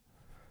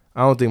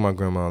 I don't think my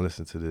grandma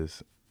listened to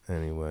this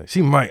anyway.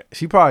 She might.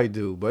 She probably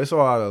do, but it's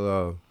all out of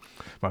love.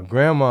 My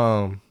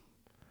grandma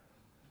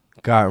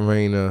got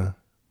Raina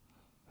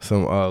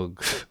some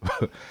Uggs,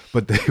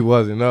 but they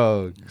wasn't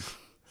Uggs.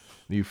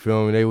 You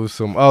feel me? They was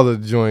some other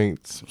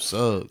joints. Some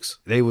Suggs.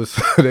 They was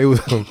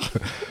some.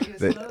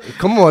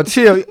 Come on,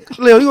 chill.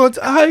 Lil,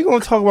 how you gonna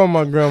talk about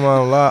my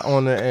grandma a lot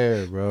on the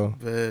air, bro?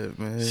 Bad,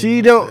 man.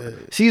 She don't.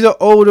 Bad. She's an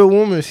older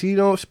woman. She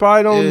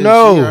probably don't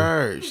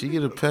know. She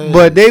get a pay.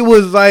 But they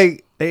was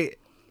like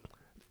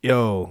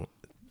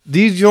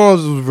these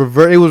joints was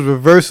it was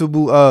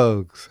reversible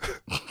Uggs.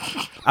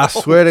 I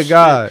swear to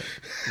God.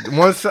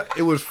 One side,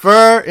 it was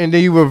fur, and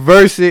then you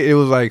reverse it. It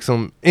was like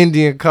some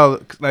Indian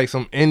color, like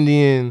some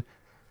Indian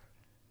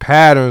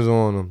patterns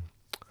on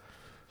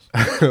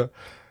them.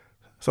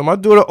 So my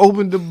daughter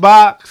opened the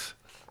box.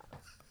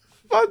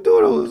 My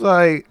daughter was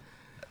like,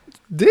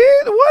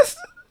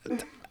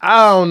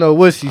 I don't know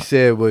what she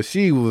said, but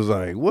she was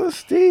like,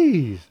 what's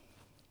these?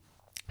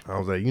 I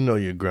was like, you know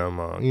your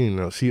grandma. You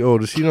know, she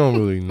older. She don't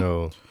really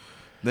know.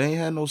 They ain't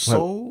had no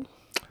soul?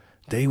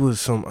 They was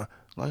some...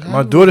 Like,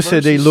 my daughter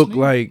said they look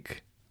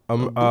like...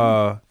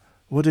 what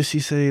did she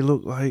say they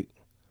look like?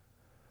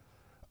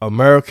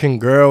 American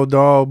Girl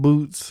doll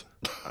boots.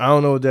 I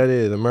don't know what that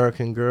is.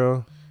 American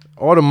Girl.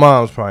 All the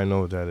moms probably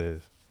know what that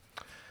is.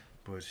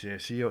 But yeah,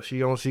 she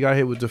got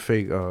hit with the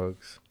fake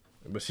Uggs.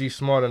 But she's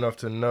smart enough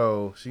to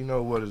know. She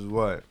know what is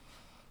what.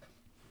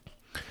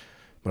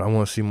 But I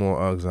want to see more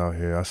Uggs out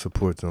here. I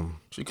support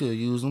them. She could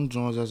use them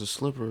joints as a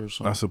slipper or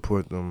something. I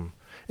support them.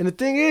 And the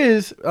thing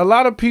is, a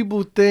lot of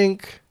people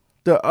think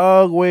the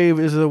Ugg wave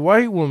is a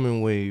white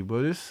woman wave,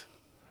 but it's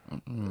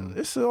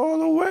all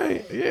the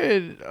way.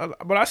 Yeah,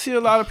 but I see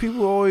a lot of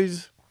people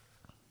always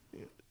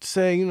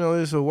say,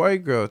 it's a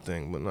white girl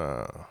thing, but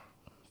nah.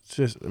 It's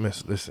just,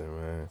 listen,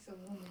 man.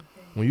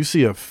 When you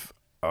see a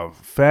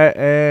fat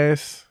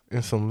ass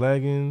in some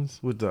leggings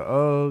with the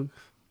Uggs,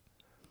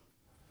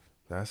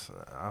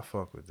 I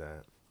fuck with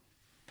that.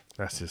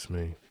 That's just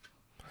me.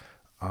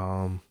 I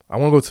want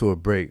to go to a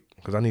break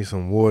because I need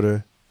some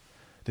water.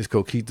 This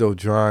coquito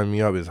drying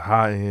me up. It's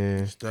hot in here.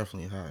 It's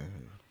definitely hot in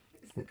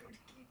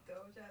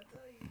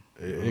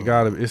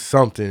here. It's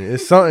something.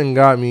 It's something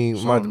got me,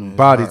 my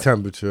body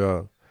temperature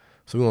up.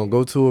 So we're going to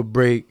go to a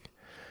break.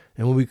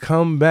 And when we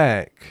come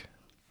back,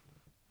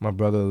 my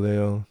brother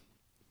Lil,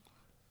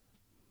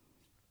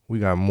 we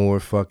got more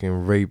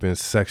fucking rape and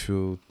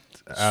sexual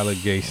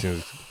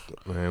allegations,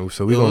 man.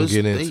 So we're going to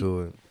get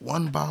into it.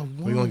 One by one.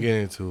 We're going to get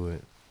into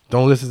it.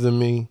 Don't listen to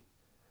me.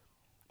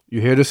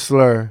 You hear the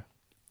slur.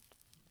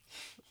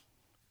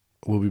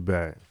 We'll be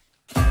back.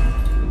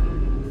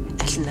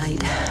 At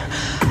night,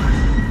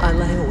 I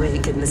lie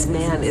awake and this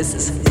man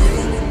is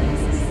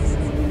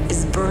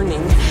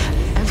burning.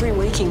 Every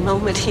waking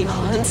moment he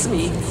haunts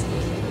me.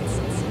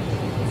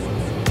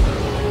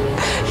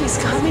 He's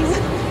coming.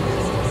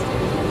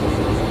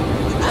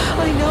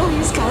 I know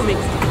he's coming.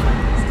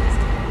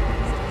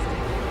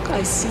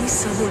 I see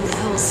someone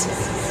else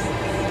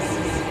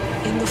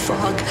in the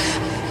fog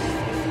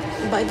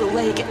by the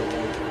lake,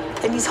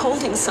 and he's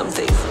holding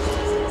something.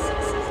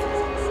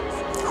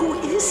 Who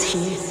is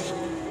he?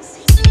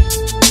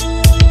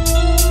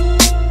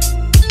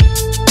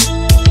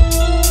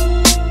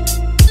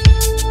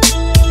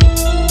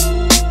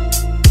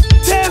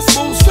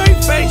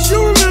 Straight face, you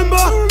remember?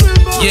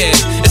 Yeah,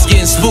 it's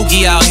getting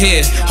spooky out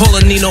here.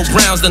 Hola Nino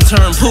Browns done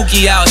turned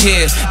Pookie out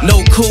here.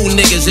 No cool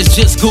niggas, it's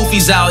just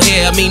goofies out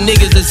here. I mean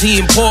niggas is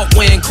eating pork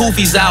wearing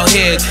koofies out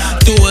here.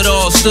 Through it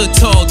all, stood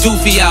tall,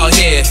 doofy out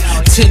here.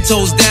 10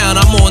 toes down,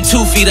 I'm on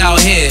 2 feet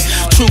out here.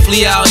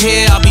 Truthfully out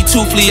here, I'll be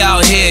truthfully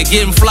out here.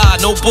 Getting fly,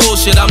 no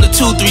bullshit, I'm the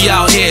 2-3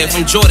 out here.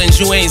 From Jordans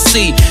you ain't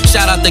see,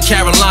 shout out to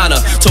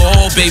Carolina. To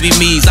all baby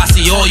me's, I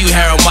see all you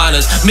harrow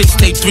miners.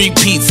 Mixtape 3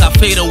 peats, I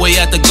fade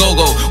away at the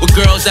go-go. With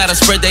girls that'll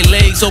spread their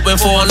legs open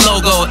for a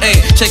logo.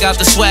 Hey, check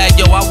out the swag,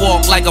 yo, I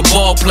walk like a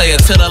ball player.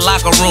 To the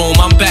locker room,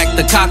 I'm back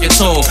to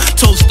cockatoon.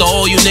 Toast to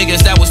all you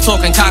niggas that was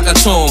talking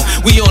cockatoon.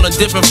 We on a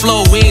different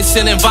flow, we ain't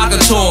sending vodka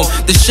to 'em.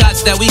 The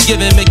shots that we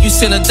giving make you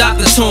send a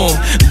doctor to 'em.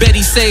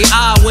 Betty say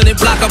when it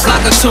block a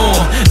to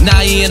 'em. Now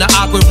he in an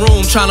awkward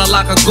room, tryna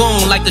lock a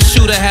goon. Like the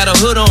shooter had a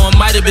hood on,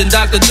 might have been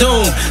Dr.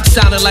 Doom.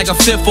 Sounded like a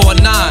 5th or a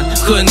 9,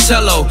 couldn't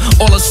tell her.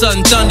 All of a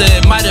sudden thunder,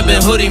 it might have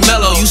been Hoodie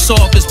Mellow. You saw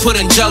if it's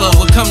putting jello,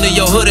 would come to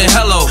your hood and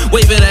hello.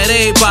 Waving at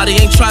everybody,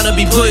 ain't tryna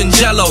be putting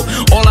jello.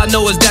 All I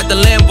know is that the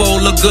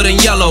Lambo look good in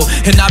yellow.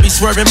 And I be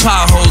swerving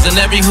potholes in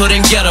every hood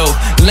and ghetto.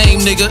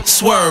 Lame nigga,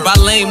 swerve, I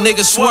lame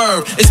nigga,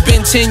 swerve. It's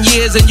been 10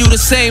 years and you the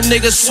same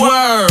nigga,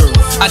 swerve.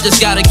 I just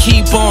gotta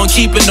keep on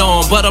keeping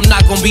on, but I'm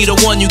not gonna be the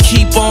one you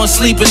keep on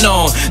sleeping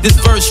on. This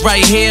verse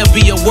right here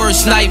be your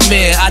worst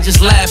nightmare. I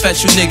just laugh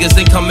at you niggas,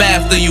 then come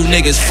after you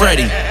niggas,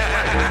 Freddy.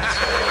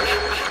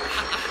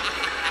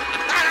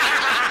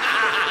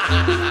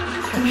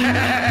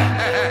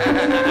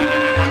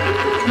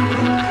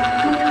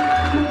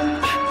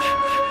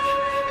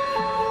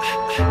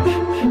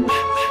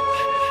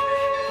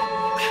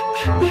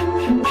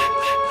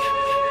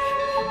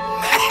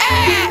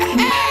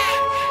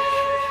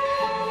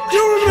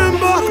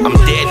 I'm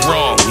dead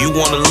wrong, you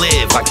wanna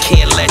live, I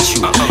can't let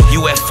you.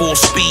 You at full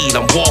speed,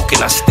 I'm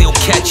walking, I still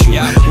catch you.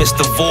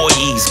 Mr.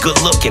 Voorhees,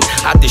 good looking,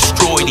 I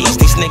destroy these.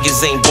 These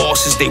niggas ain't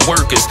bosses, they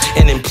workers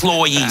and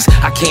employees.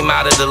 I came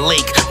out of the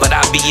lake, but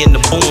I be in the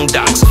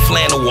boondocks.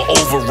 Flannel or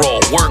overall,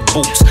 work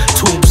boots,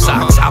 tube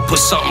socks. I put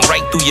something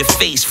right through your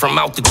face from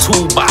out the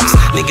toolbox.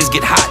 Niggas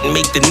get hot and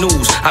make the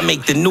news, I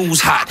make the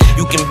news hot.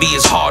 You can be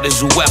as hard as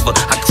whoever,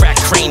 I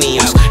crack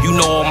craniums. You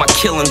know all my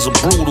killings are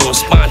brutal and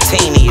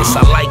spontaneous.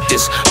 I like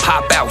this,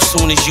 pop out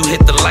soon as you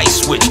hit the light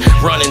switch.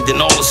 Running,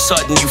 then all of a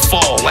sudden you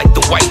fall like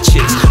the white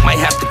chicks. Might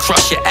have to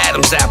crush your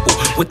Adam's apple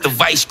with the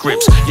vice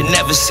grips. You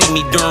never see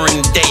me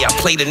during the day, I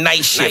play the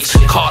night shift.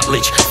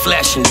 Cartilage,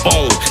 flesh and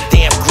bone,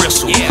 damn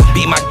gristle.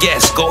 Be my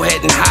guest, go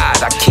ahead and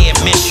hide, I can't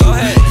miss you.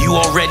 You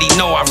already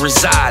know I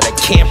reside at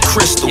Camp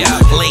Crystal.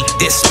 Lake,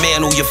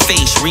 dismantle your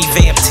face,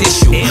 revamp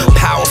tissue.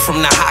 Power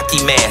from the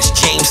hockey mask,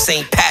 James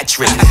St.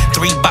 Patrick.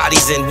 3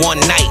 bodies in one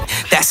night,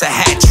 that's a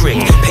hat trick.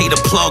 Pay the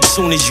plug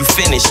soon as you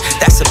finish,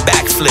 that's a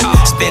backflip.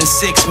 Spin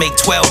 6, make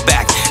 12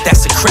 back,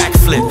 that's a crack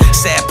flip.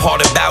 Sad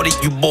part about it,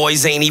 you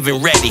boys ain't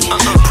even ready.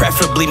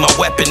 Preferably my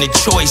weapon of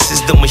choice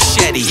is the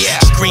machete.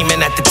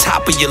 Screaming at the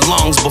top of your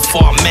lungs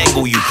before I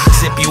mangle you.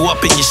 Zip you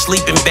up in your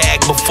sleeping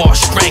bag before I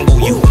strangle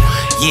you.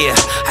 Yeah,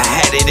 I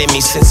had it in me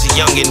since a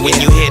youngin'. When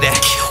you hear that,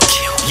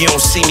 you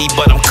don't see me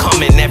but I'm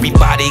coming.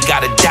 Everybody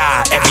gotta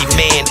die, every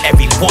man,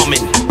 every woman.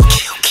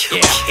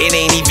 It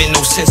ain't even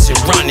no sense in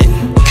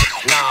running.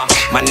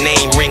 My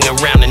name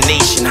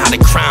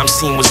crime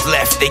scene was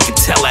left, they could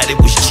tell that it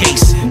was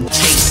Jason.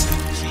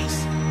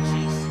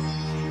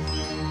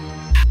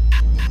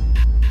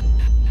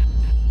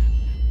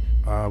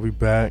 We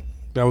back.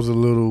 That was a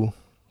little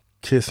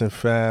Kiss and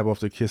Fab off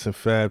the Kiss and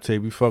Fab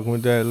tape. You fucking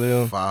with that,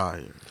 Lil?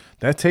 Fire.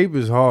 That tape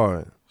is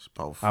hard. It's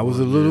about 4 I was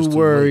a years little too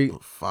worried. late,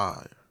 but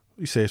fire.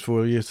 You say it's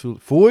 4 years too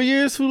 4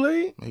 years too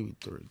late? Maybe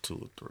 2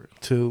 or 3.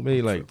 Two,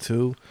 maybe like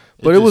 2.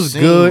 But it just was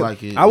seemed good.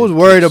 like it- I was it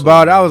worried took so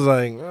about it. I long. was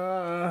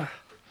like,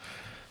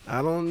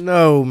 I don't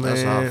know, man.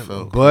 That's how I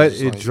felt. But It's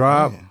it like,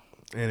 dropped, man.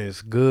 and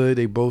it's good.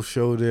 They both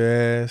showed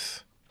their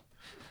ass.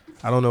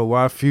 I don't know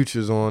why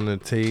Future's on the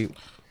tape.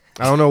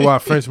 I don't know why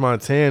French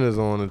Montana's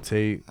on the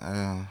tape.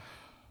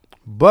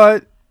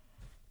 But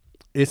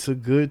it's a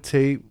good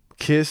tape.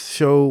 Kiss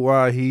showed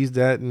why he's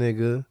that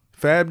nigga.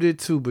 Fab did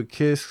too, but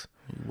Kiss,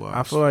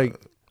 I feel like,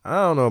 I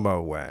don't know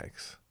about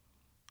Wax.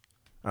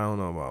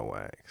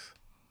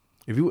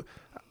 If you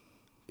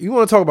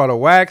want to talk about a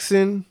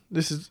waxing,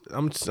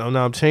 I'm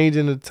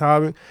changing the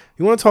topic.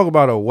 You want to talk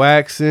about a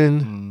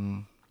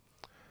waxing?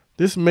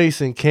 This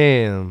Mason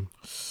Cam.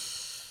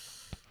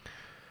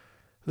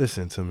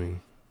 Listen to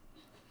me.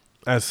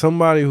 As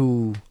somebody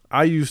who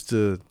I used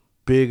to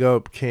big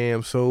up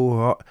Cam so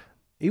hard,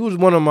 he was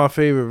one of my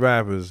favorite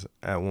rappers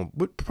at one.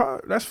 But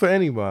that's for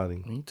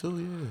anybody. Me too,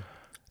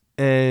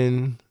 yeah.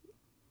 And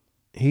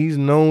he's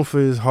known for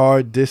his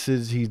hard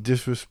disses. He's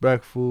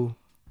disrespectful.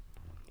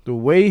 The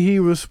way he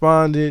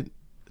responded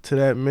to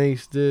that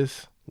Mace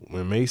diss,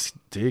 when Mace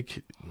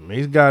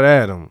got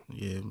at him.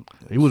 Yeah,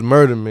 he was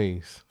murder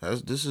Mace.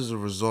 This is a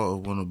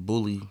result of when a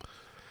bully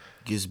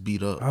gets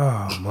beat up.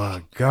 Oh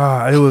my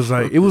God! It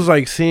was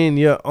like seeing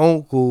your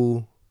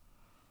uncle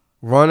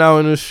run out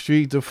in the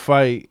street to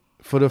fight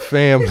for the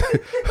family.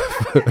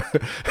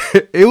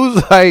 It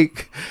was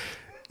like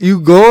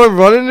you go and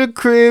run in the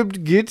crib to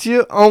get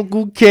your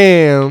Uncle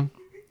Cam,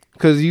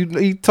 cause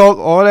he talk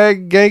all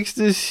that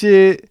gangster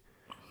shit.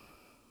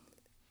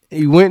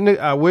 I went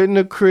in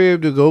the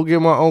crib to go get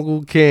my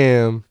Uncle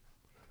Cam,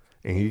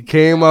 and he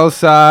came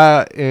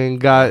outside and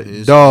got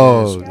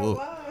dogged.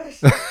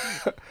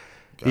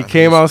 He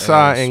came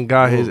outside and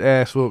got his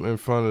ass whooped in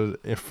front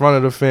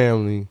of the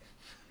family,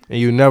 and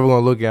you never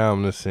gonna look at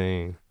him the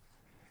same.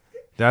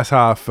 That's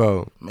how I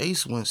felt.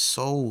 Mace went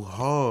so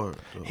hard,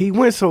 though. He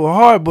went so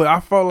hard, but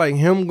I felt like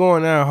him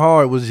going that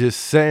hard was just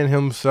setting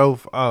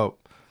himself up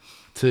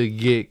to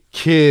get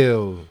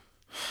killed.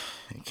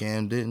 And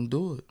Cam didn't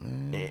do it,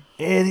 man.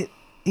 And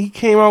he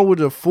came out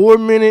with a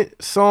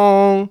 4-minute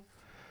song.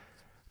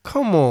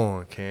 Come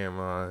on,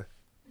 Cameron.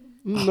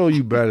 You know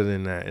you better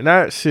than that. And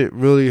that shit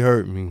really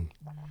hurt me.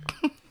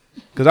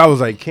 Because I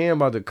was like, Cam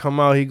about to come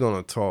out. He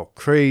going to talk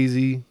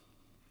crazy.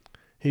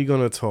 He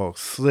going to talk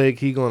slick.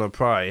 He going to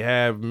probably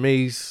have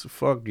Mace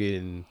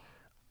fucking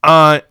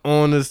aunt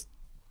on his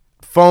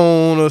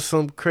phone or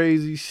some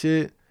crazy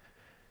shit.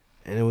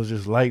 And it was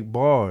just light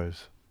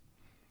bars.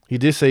 He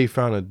did say he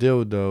found a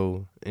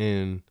dildo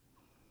in...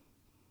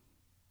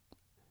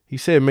 He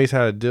said Mace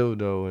had a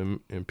dildo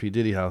in P.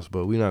 Diddy house,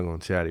 but we're not going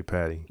to chatty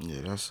patty.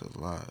 Yeah, that's a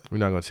lie. We're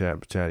not going to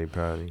chatty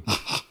patty.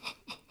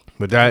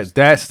 But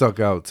that stuck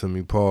out to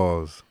me.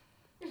 Pause.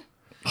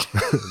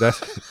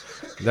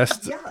 that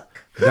stood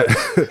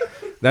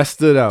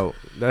out.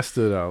 That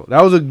stood out.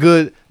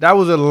 That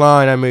was a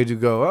line that made you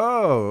go,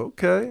 oh,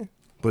 okay.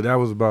 But that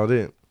was about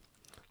it.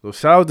 So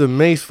shout out to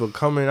Mace for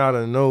coming out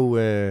of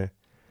nowhere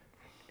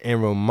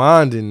and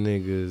reminding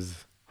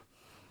niggas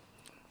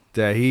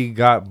that he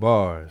got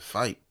bars.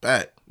 Fight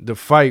back. The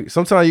fight.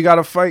 Sometimes you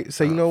gotta fight.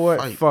 Say, you know what?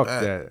 Fight Fuck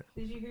back. that.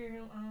 Did you hear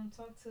him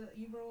talk to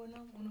Ebro and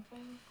them on the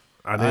phone?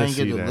 I didn't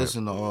see get to that.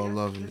 listen to all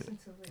of it.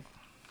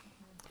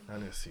 I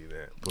didn't see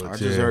that. But I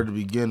just heard the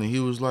beginning. He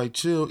was like,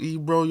 chill,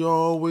 Ebro, y'all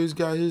always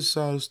got his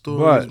side of the story.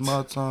 But It's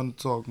my time to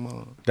talk,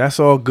 man. that's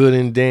all good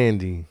and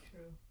dandy.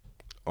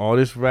 All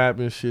this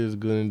rapping shit is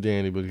good and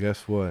dandy, but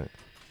guess what?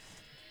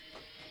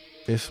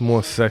 It's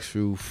more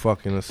sexual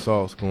fucking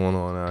assaults going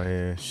on out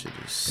here. Shit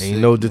is Ain't sick,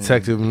 no man.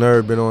 Detective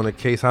Nerd been on the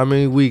case. How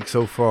many weeks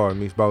so far? I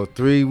mean, it's about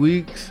 3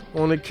 weeks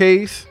on the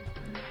case.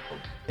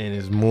 And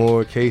there's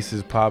more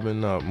cases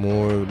popping up.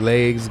 More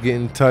legs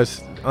getting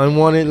touched.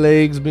 Unwanted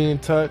legs being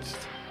touched.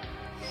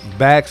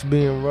 Backs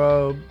being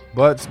rubbed.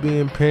 Butts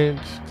being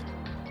pinched.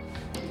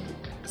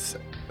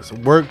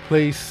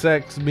 Workplace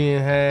sex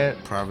being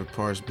had. Private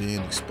parts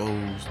being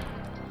exposed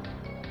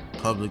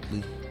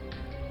publicly.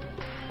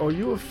 Oh,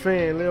 you a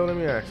fan, Leo? Let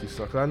me ask you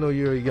something. I know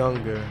you're a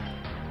younger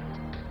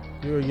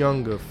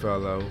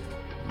fellow.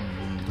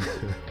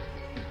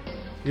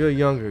 You're a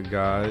younger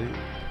guy.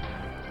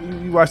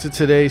 You watch the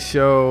Today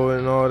Show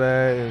and all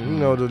that, and you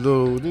know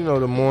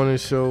the morning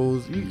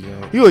shows.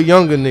 You a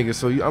younger nigga,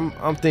 so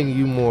I'm thinking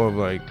you more of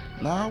like.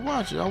 Nah, I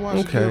watch it. I watch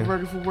it. Get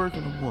ready for work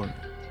in the morning.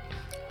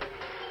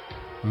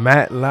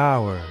 Matt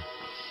Lauer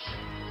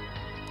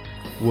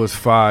was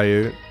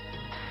fired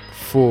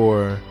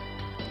for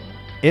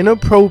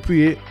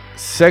inappropriate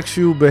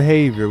sexual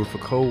behavior with a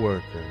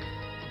coworker.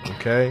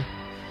 Okay?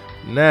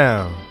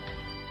 Now,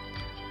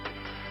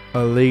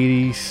 a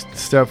lady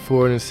stepped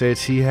forward and said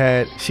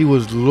she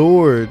was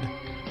lured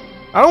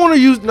I don't want to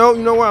use, no,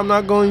 you know what? I'm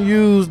not going to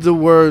use the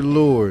word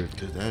Lord.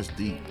 Because that's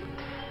deep.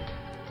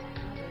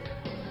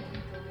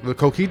 The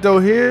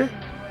Coquito here?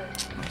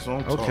 That's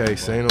what I'm Okay,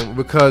 say no,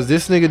 because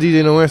this nigga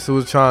DJ No Answer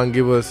was trying to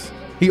give us,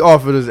 he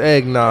offered us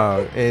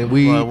eggnog, and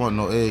we, I want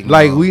no eggnog.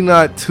 like, we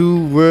not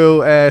two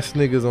real ass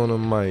niggas on the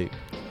mic.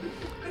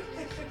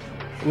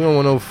 We don't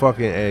want no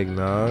fucking I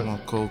eggnog.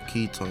 want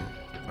Coquito.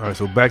 All right,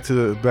 so back to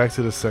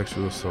the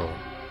sexual assault.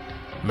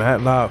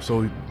 Matt Lauer.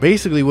 So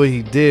basically, what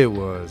he did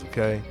was,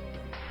 okay,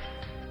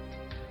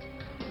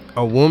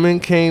 a woman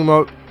came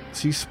up,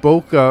 she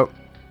spoke up,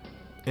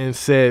 and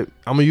said,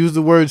 "I'm gonna use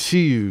the word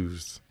she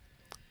used."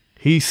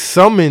 He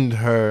summoned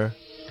her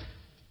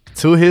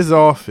to his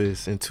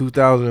office in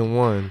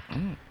 2001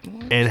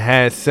 and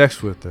had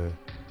sex with her.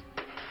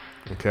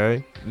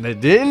 Okay, and he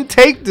didn't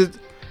take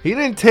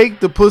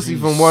the pussy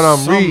from what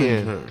I'm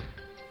reading. Her.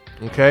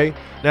 Okay,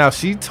 now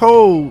she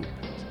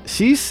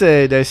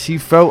said that she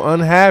felt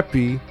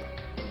unhappy.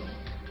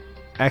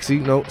 Actually,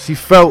 no, she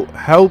felt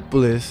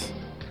helpless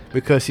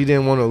because she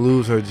didn't want to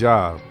lose her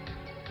job.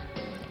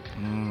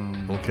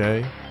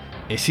 Okay,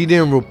 and she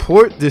didn't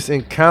report this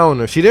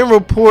encounter. She didn't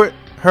report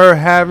her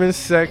having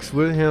sex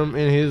with him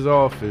in his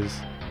office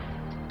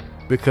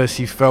because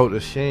she felt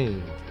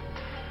ashamed.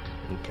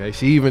 Okay,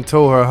 she even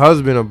told her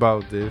husband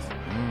about this,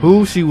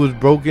 who she was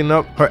broken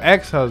up, her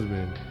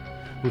ex-husband,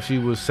 who she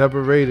was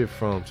separated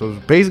from. So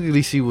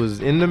basically, she was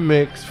in the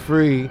mix,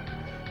 free,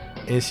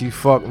 and she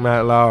fucked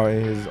Matt Lauer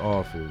in his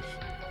office.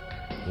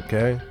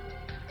 Okay,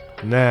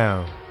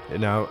 now,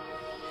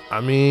 I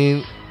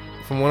mean,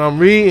 from what I'm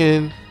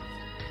reading,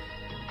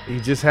 he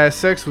just had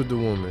sex with the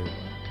woman.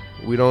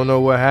 We don't know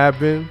what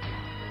happened.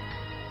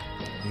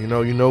 You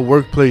know,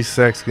 workplace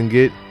sex can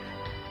get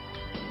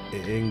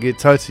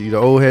touchy. The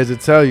old heads will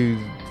tell you,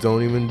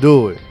 don't even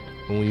do it.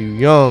 But when you're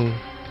young,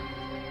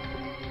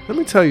 let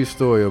me tell you a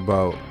story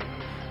about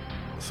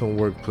some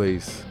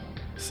workplace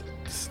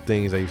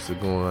things I used to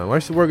go on. I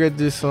used to work at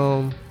this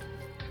I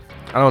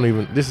don't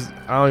even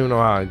know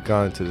how I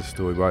got into this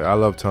story, but I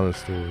love telling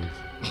stories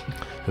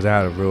because I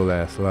had a real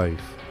ass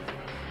life.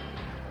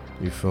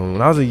 You feel me?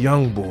 When I was a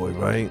young boy,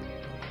 right?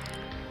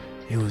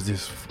 It was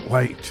this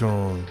white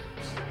John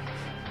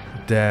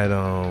that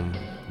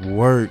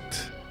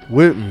worked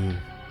with me.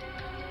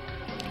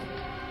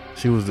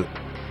 She was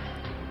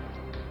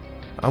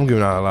I'm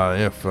giving out a lot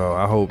of info.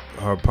 I hope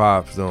her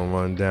pops don't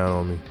run down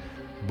on me.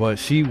 But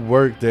she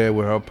worked there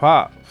with her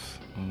pops.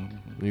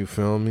 You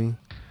feel me?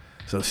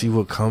 So she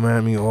would come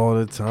at me all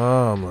the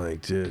time,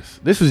 like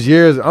just. This was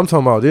years. I'm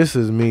talking about. This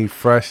is me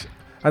fresh.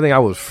 I think I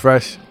was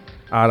fresh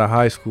out of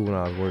high school when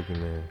I was working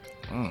there.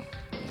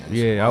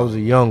 Yeah, I was a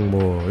young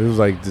boy. It was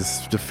like the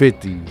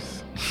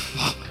 50s.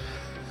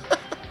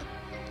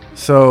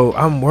 So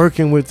I'm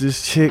working with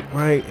this chick,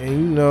 right?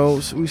 And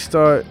so we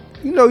start.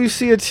 You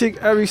see a chick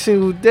every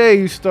single day.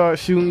 You start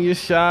shooting your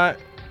shot.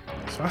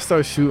 So I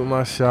start shooting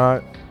my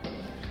shot.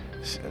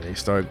 And they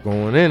start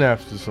going in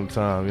after some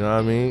time. You know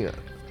what I mean?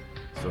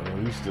 So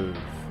we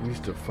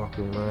used to fuck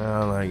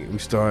around. Like we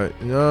start,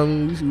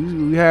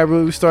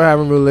 we start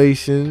having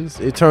relations.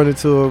 It turned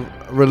into a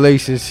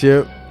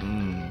relationship.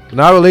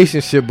 Not a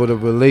relationship, but a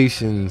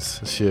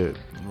relationship.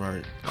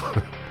 Right.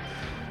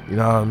 You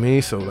know what I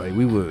mean? So like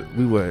we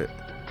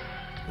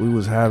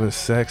was having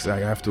sex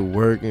like after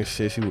work and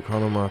shit. She would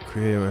come to my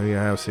crib and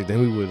have sex. Then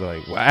we would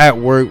like at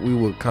work we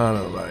would kind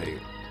of like,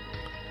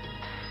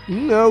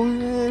 we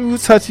were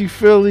touchy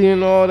feely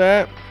and all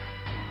that.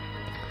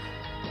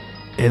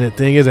 And the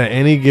thing is, at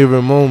any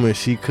given moment,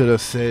 she could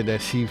have said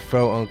that she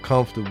felt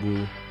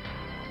uncomfortable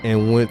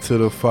and went to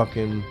the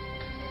fucking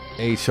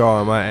HR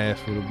and my ass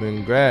would have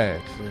been grass.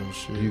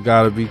 You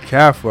gotta be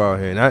careful out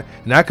here.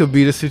 And that could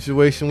be the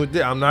situation with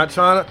this. I'm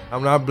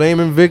not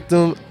blaming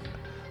victim.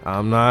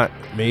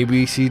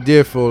 Maybe she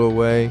did fall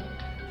away.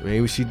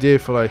 Maybe she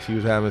did feel like she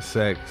was having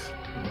sex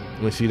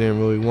when she didn't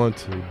really want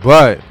to.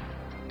 But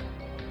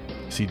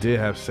she did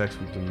have sex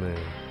with the man.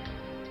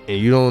 And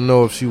you don't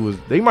know if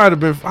they might have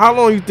been, how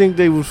long you think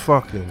they was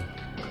fucking?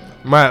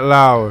 Matt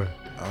Lauer.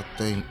 I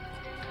think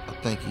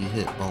he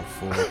hit about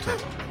 4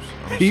 times.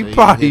 He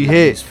probably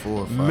hit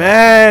 4 or 5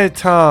 mad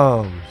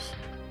times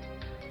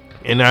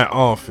in that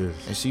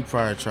office. And she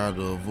probably tried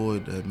to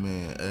avoid that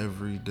man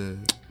every day.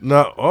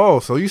 No,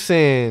 so you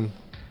saying,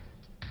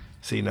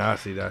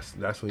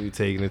 that's when you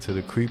taking it to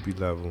the creepy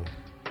level.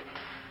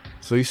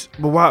 So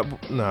but why?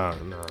 Nah.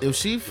 If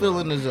she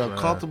feeling as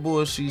uncomfortable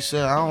as she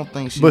said, I don't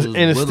think she was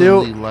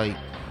willingly like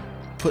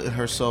putting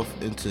herself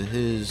into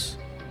his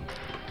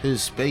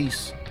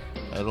space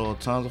at all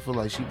times. I feel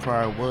like she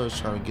probably was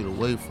trying to get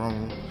away from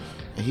him,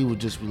 and he would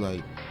just be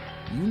like,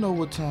 "You know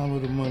what time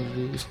of the month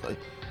it is?" Like,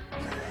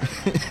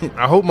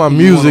 I hope my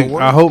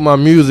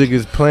music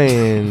is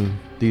playing.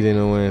 DJ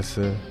No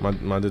Answer,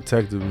 my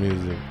detective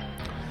music.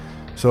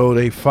 So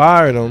they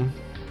fired him.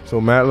 So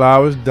Matt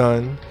Lauer's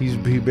done. He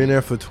been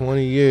there for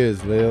 20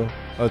 years, Lil.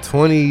 A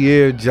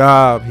 20-year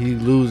job he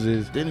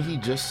loses. Didn't he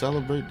just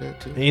celebrate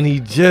that too? And he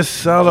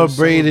just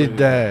celebrated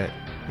that.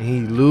 And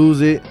he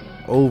lose it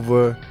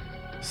over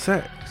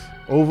sex.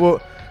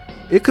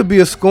 It could be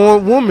a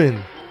scorned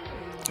woman.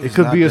 It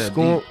could be a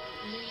school.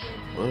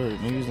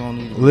 Niggas don't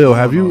need to Lil,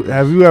 have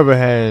you ever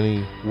had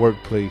any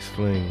workplace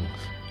flings?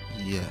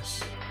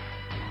 Yes.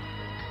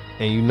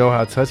 And you know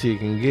how touchy it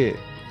can get.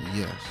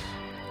 Yes.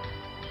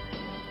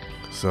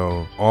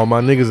 So, all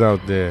my niggas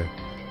out there,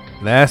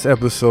 last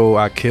episode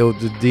I killed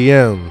the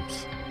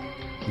DMs.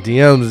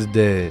 DMs is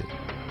dead.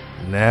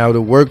 Now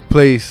the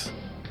workplace,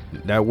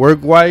 that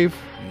work wife,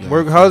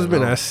 work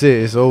husband, that's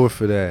it. It's over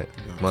for that,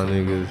 my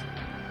niggas.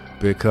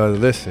 Because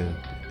listen,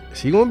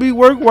 she gonna be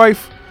work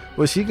wife,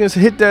 but she can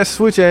hit that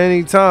switch at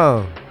any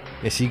time.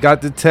 And she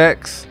got the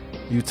text,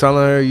 you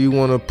telling her you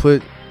wanna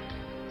put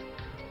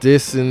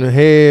this in the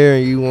hair,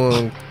 and you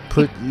wanna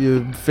put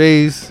your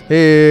face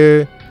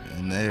here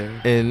and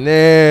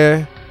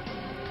there,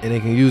 and they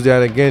can use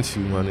that against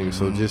you, my nigga.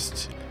 So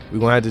just, we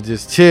gonna have to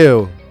just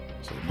chill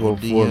for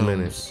 4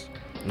 minutes.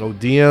 No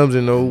DMs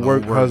and no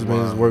work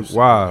husbands, work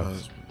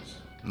wives.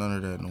 None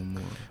of that no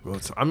more.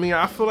 I mean,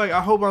 I feel like,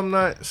 I hope I'm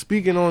not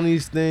speaking on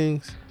these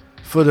things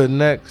for the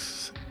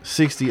next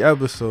 60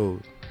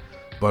 episodes,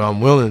 but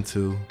I'm willing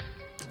to.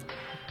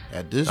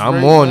 At this I'm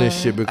rate, on man,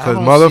 this shit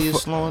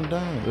because slowing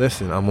down.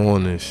 Listen, I'm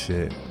on this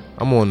shit.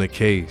 I'm on the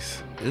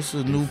case. It's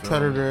a new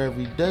predator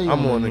every day.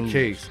 I'm on the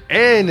case.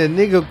 And the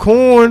nigga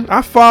Corn,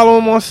 I follow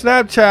him on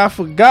Snapchat. I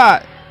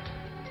forgot.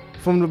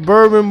 From the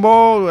Bourbon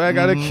Ball, I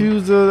got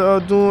accused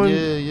of doing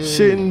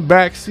shit in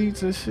back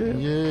seats and shit.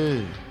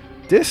 Yeah.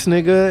 This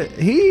nigga,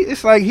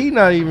 it's like he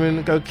not even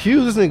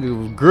accused. This nigga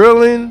was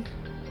grilling,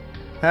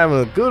 having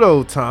a good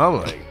old time.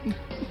 I'm like,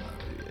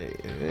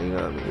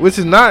 which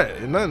is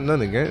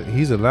nothing against.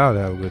 He's allowed to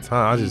have a good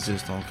time. I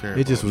just don't care.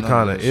 It just was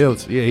kind of ill.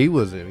 Yeah, he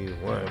wasn't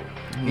even worried.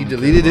 He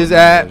deleted his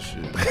app.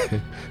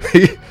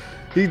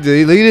 He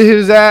deleted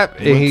his app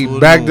and he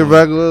back to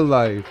regular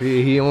life.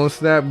 He on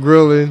Snap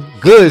grilling.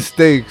 Good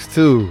steaks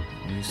too.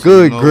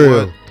 Good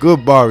grill. What?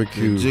 Good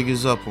barbecue. The jig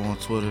is up on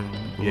Twitter.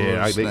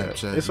 Yeah,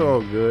 Snapchat. It's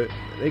all good.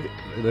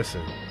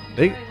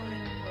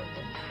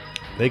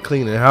 They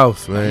clean the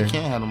house, man. You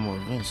can't have no more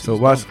events. So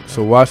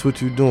watch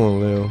what you doing,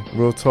 Lil.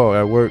 Real talk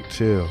at work,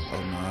 chill.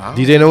 Oh, nah,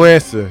 DJ No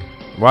Answer.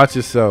 Watch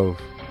yourself.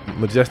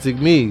 Majestic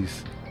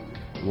Me's.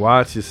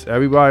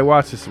 Everybody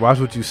watch this. Watch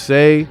what you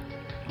say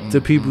to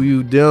people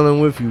you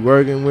dealing with, you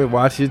working with.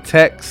 Watch your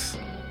texts.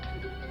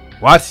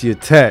 Watch your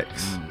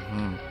texts.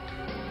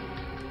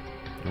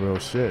 Real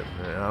shit,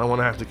 man. I don't want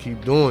to have to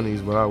keep doing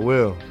these, but I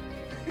will.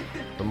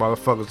 The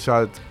motherfuckers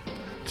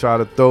try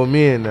to throw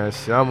me in that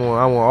shit. I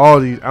want all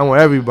these. I want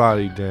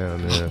everybody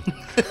down there.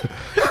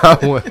 I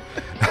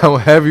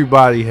want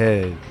everybody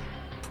head.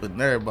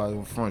 Putting everybody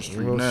on Front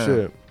Street real now.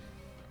 Shit.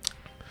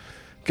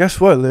 Guess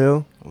what,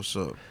 Lil? What's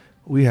up?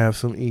 We have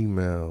some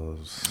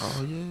emails.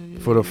 Oh yeah.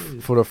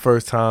 For the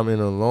first time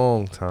in a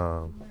long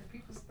time.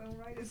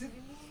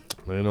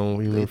 They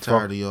don't even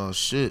tired of y'all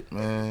shit,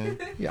 man.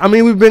 I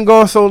mean, we've been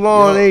going so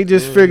long, they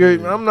just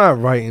figured, I'm not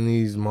writing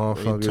these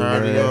motherfuckers. They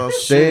tired of y'all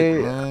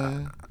shit,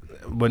 man.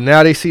 But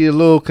now they see a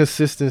little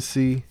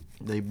consistency.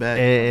 They back.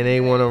 And they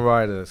want to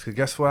write us. Cause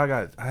guess what?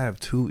 I have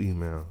 2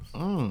 emails.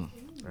 I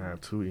have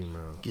 2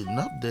 emails. Getting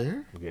up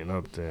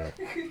there.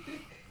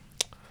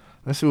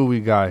 Let's see what we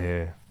got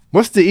here.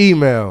 What's the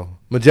email?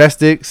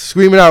 Majestic,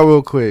 scream it out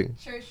real quick.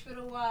 Church for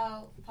the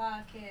Wild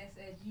podcast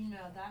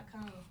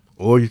 @gmail.com.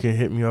 Or you can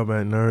hit me up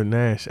at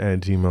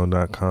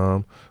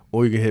nerdnash@gmail.com.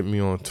 Or you can hit me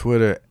on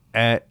Twitter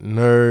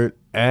 @nerd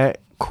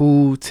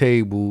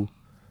 @cooltable.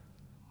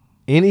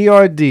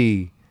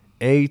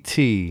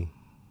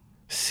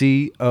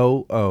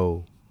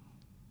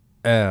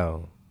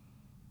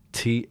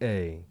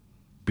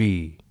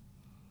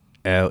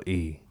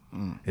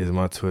 is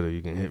my Twitter.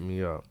 You can hit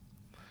me up.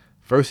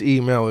 First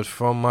email is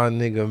from my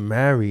nigga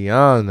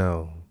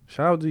Mariano.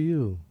 Shout out to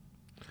you.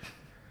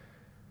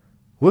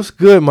 What's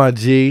good, my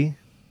G?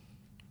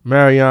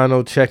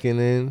 Mariano checking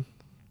in.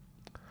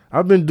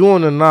 I've been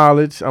doing the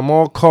knowledge. I'm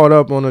all caught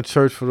up on the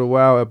Church for the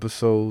Wild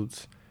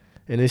episodes.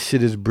 And this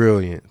shit is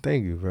brilliant.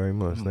 Thank you very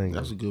much. Thank you.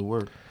 That's a good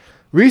word.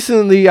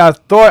 Recently, I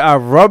thought I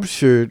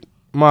ruptured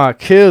my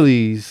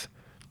Achilles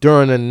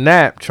during a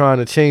nap trying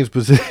to change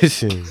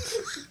positions.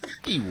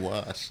 He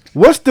washed.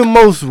 What's the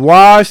most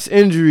washed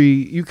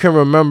injury you can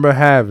remember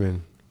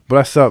having?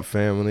 Bless up,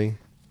 family.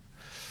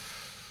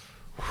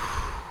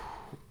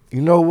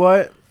 You know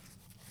what?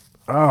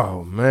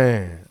 Oh,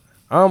 man.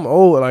 I'm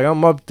old. Like,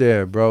 I'm up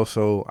there, bro.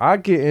 So I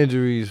get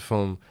injuries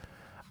from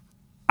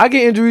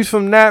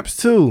naps,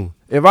 too.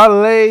 If I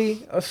lay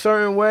a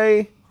certain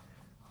way,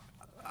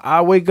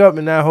 I wake up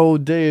and that whole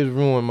day is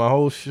ruined. My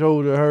whole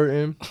shoulder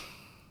hurting.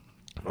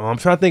 I'm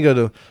trying to think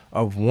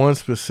of one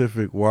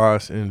specific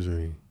wash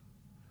injury.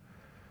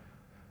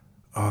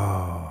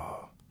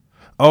 Oh,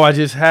 I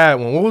just had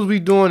one. What was we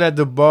doing at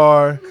the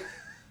bar?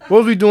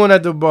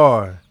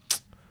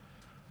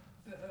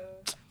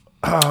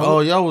 Oh,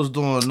 y'all was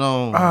doing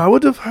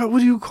what do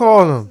you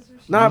call them?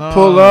 Not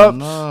pull-ups.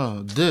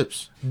 No,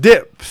 dips.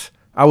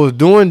 I was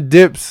doing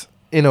dips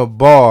in a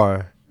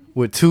bar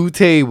with 2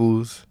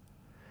 tables,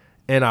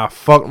 and I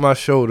fucked my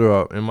shoulder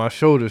up, and my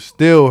shoulder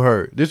still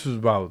hurt. This was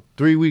about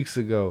 3 weeks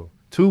ago.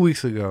 2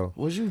 weeks ago.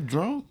 Was you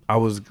drunk? I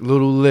was a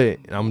little lit.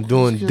 I'm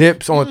doing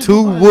dips on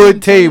 2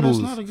 wood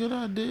tables. That's not a good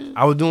idea.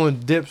 I was doing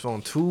dips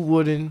on 2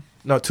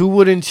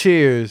 wooden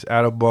chairs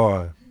at a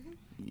bar.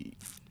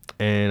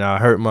 And I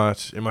hurt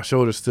and my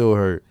shoulder still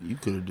hurt. You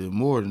could have did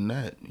more than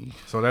that.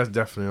 So that's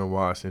definitely a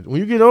wash. When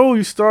you get old,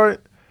 you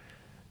start,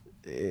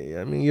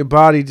 I mean, your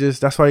body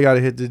that's why you got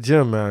to hit the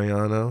gym,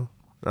 Mariano.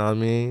 Know what I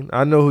mean?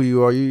 I know who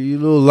you are. You a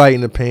little light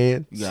in the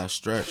pants. You got to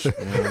stretch.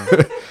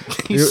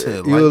 You're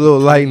a little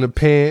light in the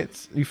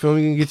pants. You feel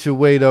me? You can get your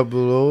weight up a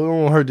little. It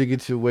won't hurt to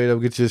get your weight up,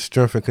 get your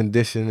strength and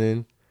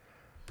conditioning.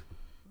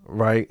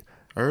 Right?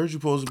 I heard you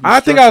supposed to be.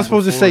 I think I was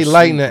supposed to say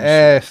light in the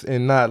ass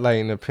and not light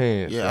in the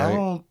pants. Yeah,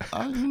 right?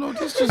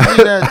 Just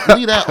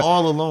leave that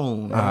all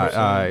alone. All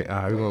right.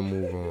 We're going to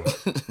move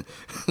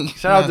on.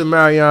 Shout out to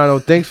Mariano.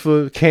 Thanks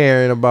for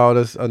caring about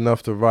us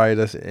enough to write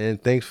us, and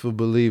thanks for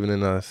believing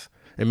in us.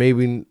 And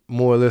maybe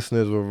more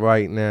listeners will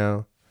write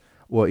now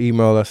or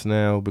email us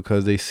now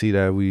because they see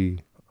that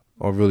we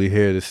are really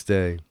here to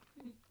stay.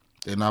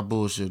 They're not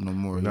bullshitting no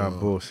more. We're not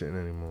bullshitting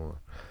anymore.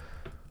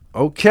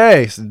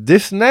 Okay, so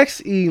this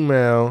next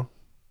email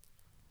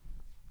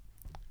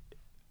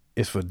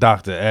is for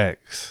Dr.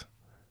 X.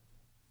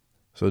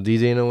 So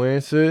DJ No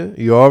Answer,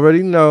 you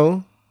already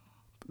know.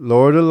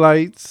 Lower the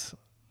lights.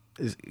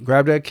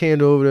 Grab that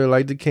candle over there,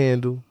 light the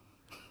candle.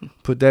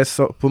 Put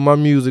my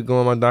music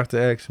on, my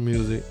Dr. X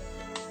music.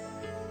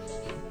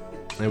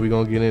 And we're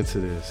going to get into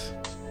this.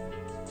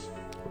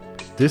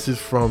 This is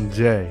from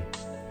Jay.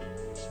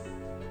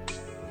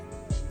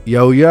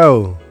 Yo,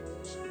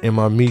 in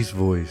my Meese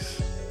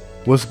voice.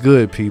 What's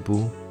good,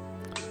 people?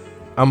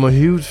 I'm a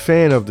huge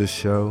fan of this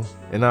show,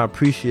 and I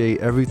appreciate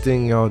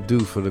everything y'all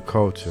do for the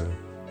culture.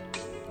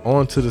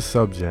 On to the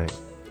subject.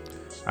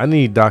 I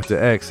need Dr.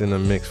 X in the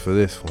mix for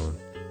this one.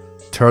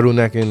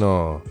 Turtleneck and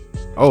all.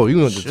 Oh, you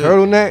want the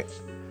turtleneck?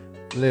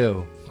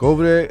 Lil, go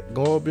over there,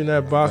 go up in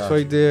that box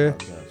right there.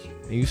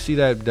 And you see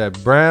that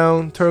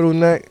brown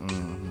turtleneck?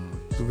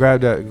 Mm-hmm.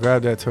 Grab that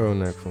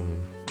turtleneck for me.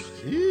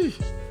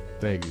 Eesh.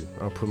 Thank you.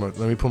 Let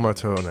me put my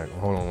turtleneck.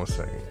 Hold on 1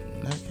 second.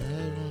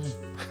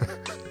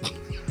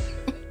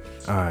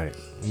 All right,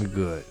 we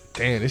good.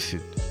 Damn, this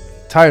shit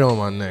tight on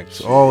my neck.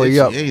 All the way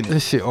up.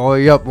 This shit all the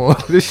way up on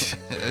this shit.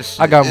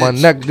 I got my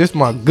neck. This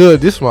my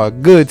good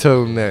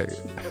turtleneck.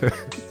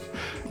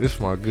 This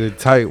my good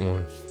tight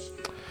one.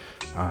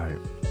 All right.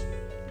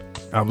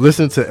 I've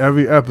listened to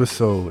every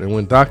episode, and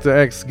when Dr.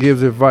 X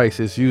gives advice,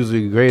 it's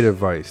usually great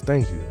advice.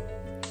 Thank you.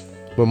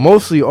 But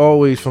mostly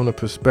always from the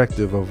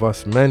perspective of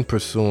us men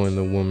pursuing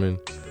the woman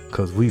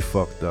because we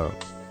fucked up.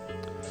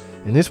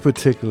 In this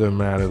particular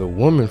matter, the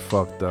woman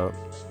fucked up,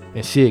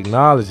 and she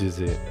acknowledges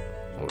it.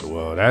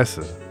 Well, that's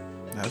a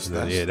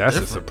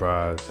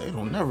surprise. They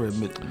don't never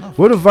admit to nothing.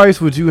 What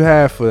advice would you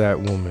have for that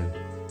woman?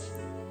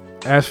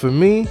 As for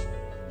me,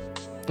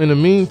 in the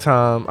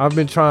meantime, I've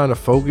been trying to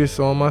focus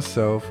on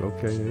myself.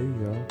 Okay, there you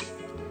go.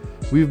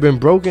 We've been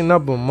broken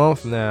up a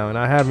month now, and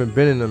I haven't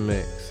been in the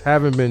mix.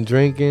 Haven't been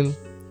drinking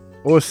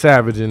or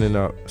savaging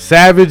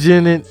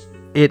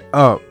it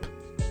up.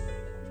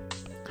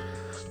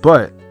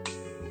 But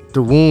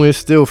the wound is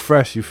still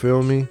fresh, you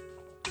feel me?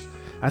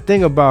 I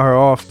think about her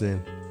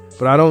often,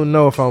 but I don't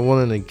know if I'm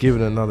willing to give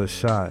it another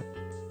shot.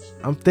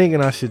 I'm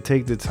thinking I should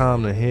take the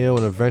time to heal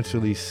and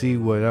eventually see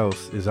what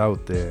else is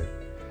out there.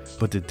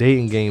 But the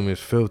dating game is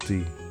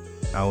filthy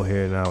out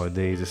here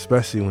nowadays,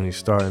 especially when you're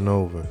starting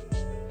over.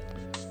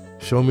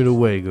 Show me the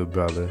way, good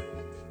brother.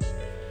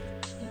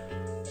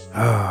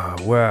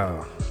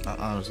 Wow. I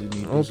honestly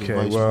need this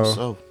advice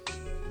myself.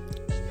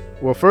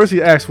 Well, first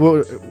he asked,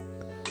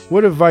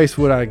 what advice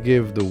would I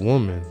give the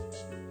woman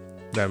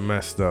that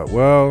messed up?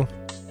 Well,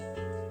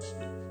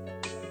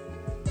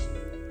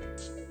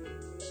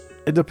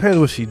 it depends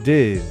what she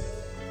did.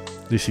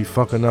 Did she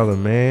fuck another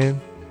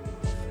man?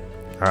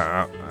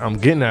 I'm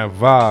getting that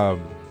vibe.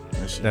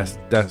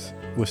 That's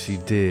what she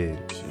did.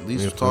 She at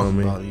least was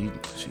talking about it.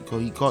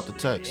 He caught the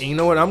text. And you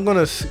know what? I'm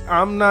gonna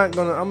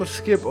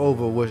skip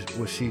over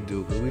what she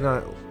do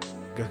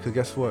because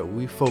guess what?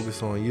 We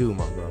focus on you,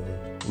 my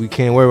brother. We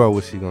can't worry about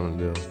what she gonna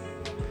do.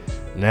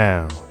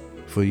 Now,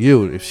 for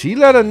you, if she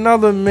let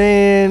another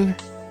man,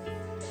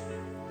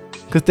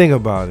 cause think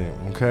about it,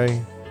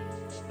 okay?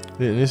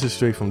 This is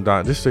straight from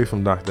Dr.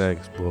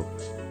 X's book.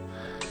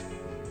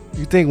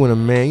 You think when a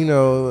man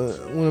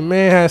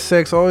has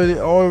sex, all it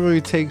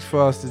really takes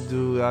for us to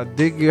do, our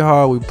dick get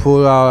hard, we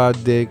pull out our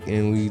dick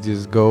and we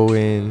just go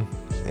in,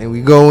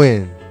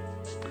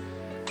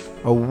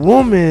 A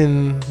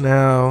woman,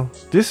 now,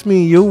 this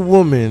mean your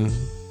woman,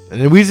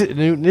 and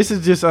this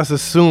is just us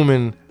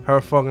assuming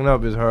her fucking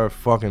up is her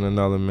fucking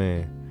another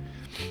man.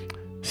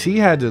 She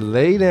had to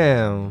lay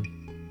down.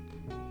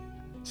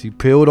 She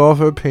peeled off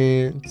her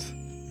pants,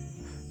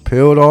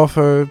 peeled off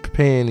her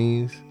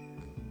panties,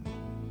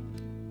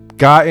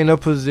 got in a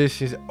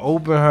position,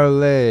 open her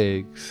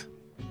legs,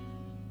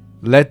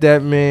 let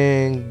that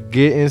man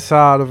get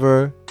inside of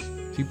her.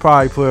 She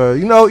probably put her,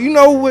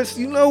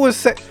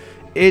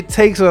 it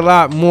takes a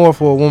lot more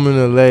for a woman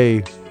to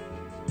lay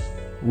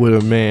with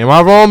a man. Am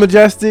I wrong,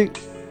 Majestic?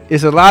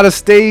 it's a lot of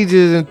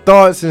stages and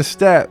thoughts and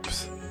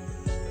steps.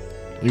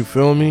 You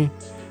feel me?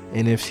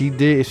 And if she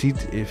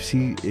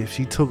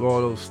took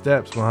all those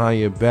steps behind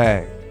your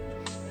back,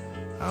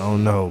 I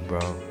don't know, bro.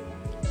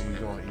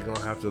 You're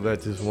gonna have to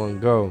let this one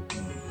go.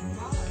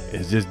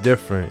 It's just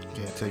different.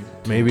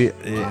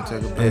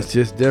 It's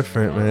just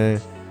different,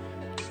 man.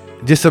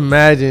 Just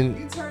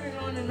imagine.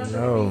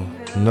 No.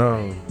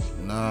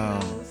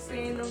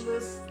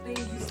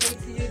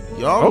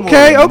 Y'all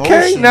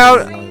okay. Now,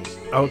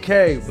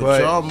 okay,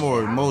 but y'all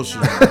more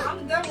emotional.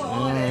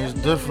 It's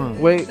different.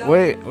 Wait.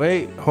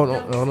 Hold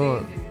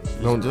on.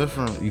 It's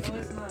different.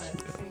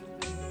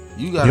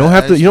 You don't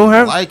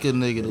have like a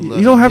nigga to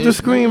you don't have to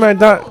scream at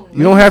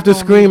You don't have to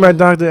scream at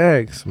Dr.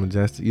 X,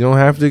 Majestic. You don't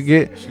have to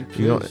get.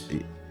 You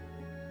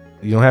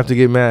don't have to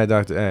get mad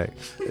at Dr.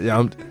 X.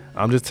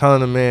 I'm just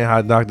telling the man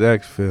how Dr.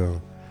 X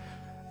feel.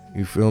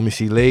 You feel me?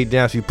 She laid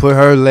down. She put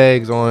her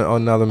legs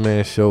on another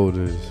man's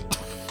shoulders.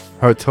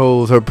 Her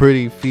toes, her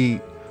pretty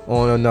feet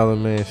on another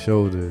man's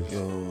shoulders.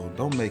 Yo,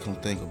 don't make him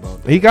think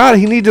about that. He got it.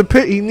 He need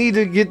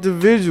to get the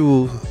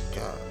visual,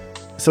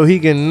 so he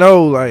can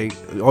know. Like,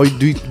 oh,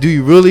 do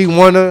you really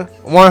want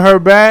her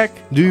back?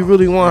 Do you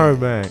really want her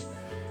back?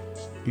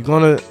 You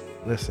gonna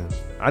listen?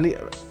 I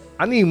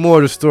need more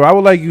of the story. I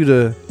would like you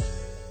to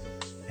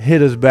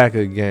hit us back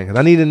again, cause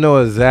I need to know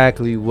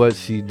exactly what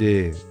she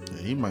did.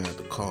 Yeah, he might have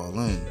to call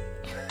in.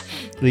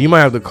 You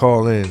might have to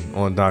call in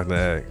on Dr.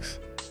 X,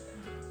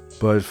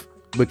 but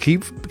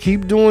keep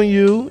doing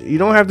you. You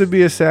don't have to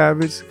be a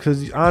savage,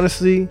 cause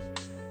honestly,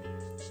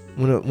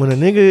 when a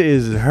nigga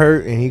is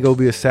hurt and he go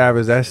be a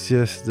savage, that's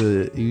just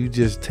you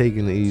just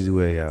taking the easy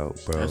way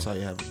out, bro. That's how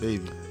you have a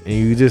baby. And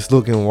you just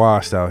looking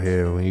washed out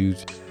here when you.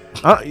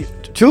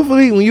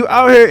 Truthfully, when you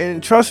out here,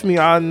 and trust me,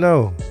 I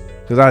know,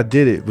 cause I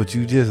did it. But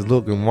you just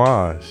looking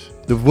washed.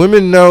 The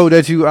women know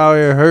that you out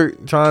here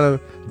hurt, trying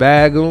to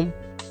bag them.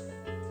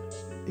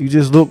 You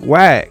just look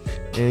whack,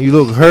 and you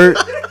look hurt.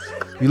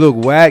 You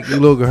look whack. You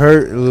look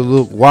hurt. You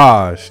look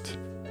washed.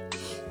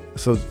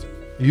 So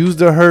use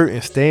the hurt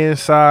and stay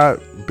inside.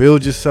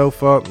 Build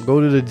yourself up.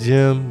 Go to the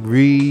gym.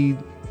 Read.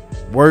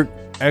 Work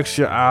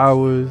extra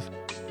hours.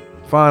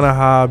 Find a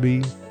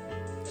hobby.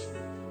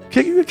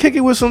 Kick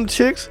it with some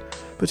chicks,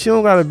 but you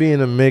don't gotta be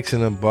in a mix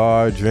in a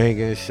bar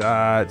drinking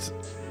shots.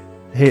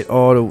 Hit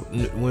all the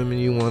women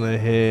you wanna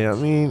hit. I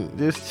mean,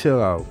 just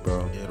chill out,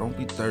 bro. Yeah, don't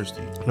be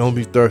thirsty. Don't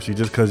be thirsty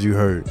just cause you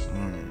hurt.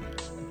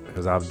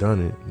 Cause I've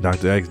done it.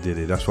 Dr. X did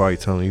it. That's why he's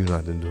telling you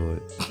not to do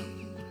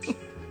it.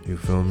 You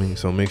feel me?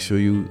 So make sure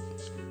you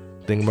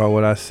think about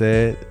what I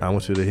said. I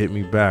want you to hit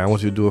me back. I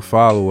want you to do a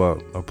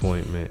follow-up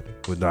appointment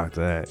with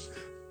Dr. X.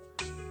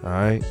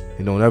 Alright?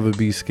 And don't ever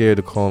be scared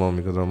to call on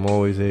me because I'm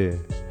always here.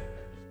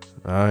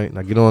 Alright?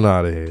 Now get on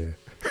out of here.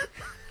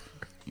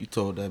 You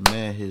told that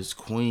man his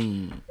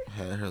queen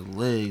had her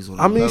legs on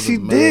she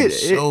man's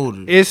did.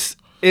 shoulders.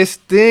 It's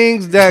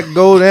things that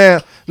go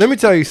down. Let me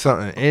tell you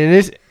something. And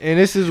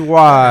this is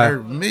why.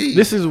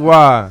 This is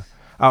why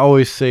I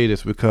always say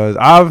this, because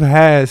I've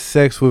had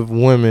sex with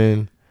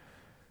women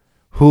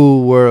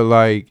who were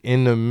like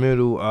in the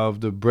middle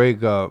of the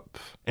breakup,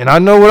 and I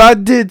know what I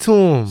did to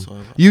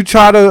them. You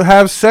try to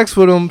have sex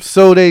with them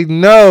so they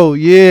know,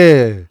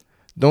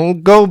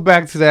 don't go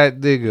back to that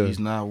nigga. He's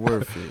not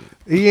worth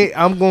it.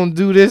 I'm gonna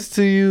do this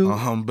to you.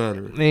 I'm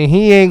better. And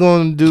he ain't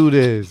gonna do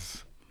this.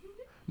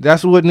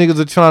 That's what niggas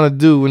are trying to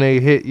do when they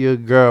hit your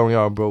girl when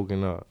y'all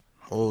broken up.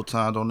 Whole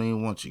time don't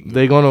even want you.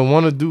 They gonna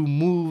want to do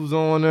moves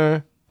on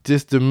her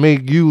just to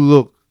make you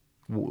look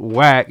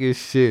whack as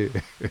shit.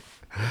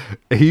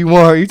 He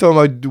talking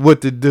about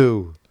what to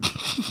do.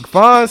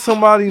 Find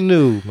somebody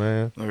new,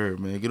 man. All right,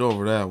 man, get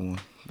over that one.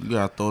 You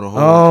gotta throw the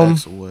whole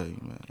ex away,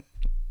 man.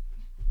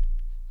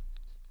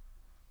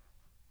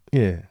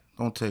 Yeah.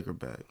 Don't take her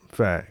back.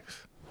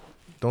 Facts.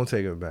 Don't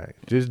take her back.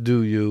 Just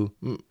do you.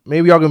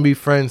 Maybe y'all can be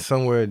friends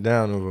somewhere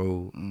down the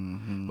road.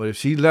 Mm-hmm. But if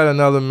she let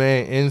another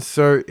man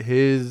insert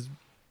his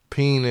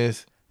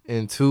penis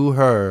into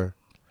her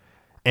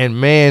and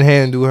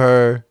manhandle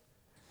her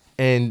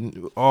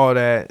and all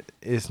that,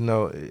 it's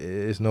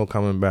no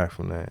coming back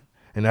from that.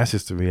 And that's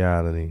just the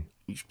reality.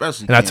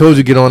 And I told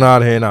you get on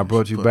out of here, and I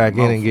brought you back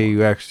in and gave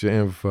you extra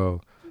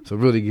info. So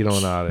really get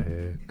on out of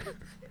here.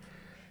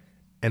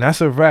 And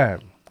that's a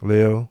wrap.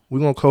 Leo,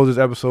 we're going to close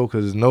this episode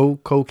because there's no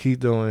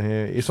Coquito in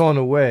here. It's on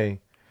the way,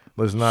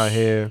 but it's not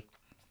here.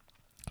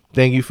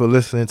 Thank you for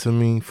listening to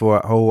me for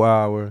a whole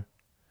hour.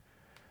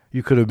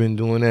 You could have been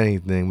doing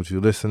anything, but you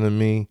listen to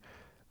me.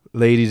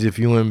 Ladies, if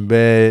you in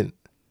bed,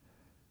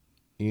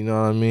 you know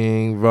what I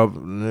mean,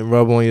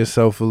 rub on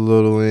yourself a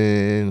little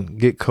and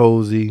get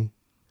cozy.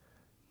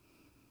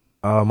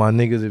 My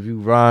niggas, if you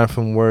ride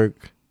from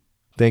work,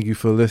 thank you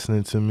for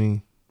listening to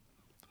me.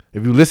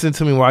 If you listen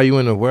to me while you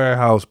in the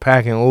warehouse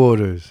packing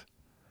orders,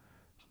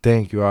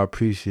 thank you. I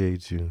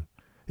appreciate you.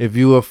 If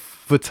you a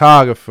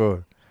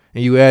photographer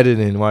and you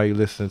editing while you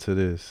listen to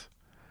this,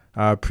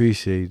 I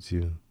appreciate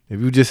you. If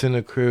you just in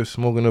the crib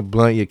smoking a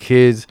blunt, your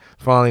kids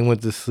finally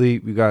went to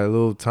sleep, you got a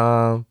little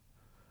time,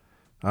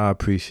 I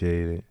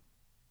appreciate it.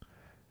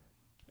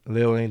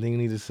 Lil, anything you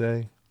need to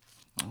say?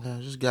 Yeah,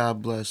 just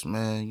God bless,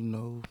 man. You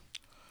know,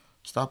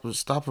 stop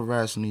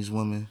harassing these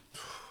women.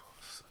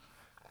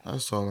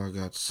 That's all I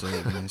got to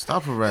say, man.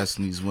 Stop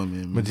harassing these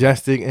women, man.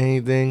 Majestic,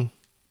 anything?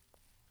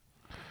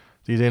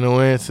 DJ No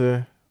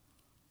Answer.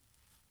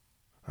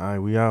 All right,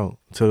 we out.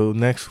 Till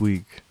next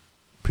week.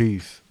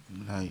 Peace.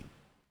 Good night.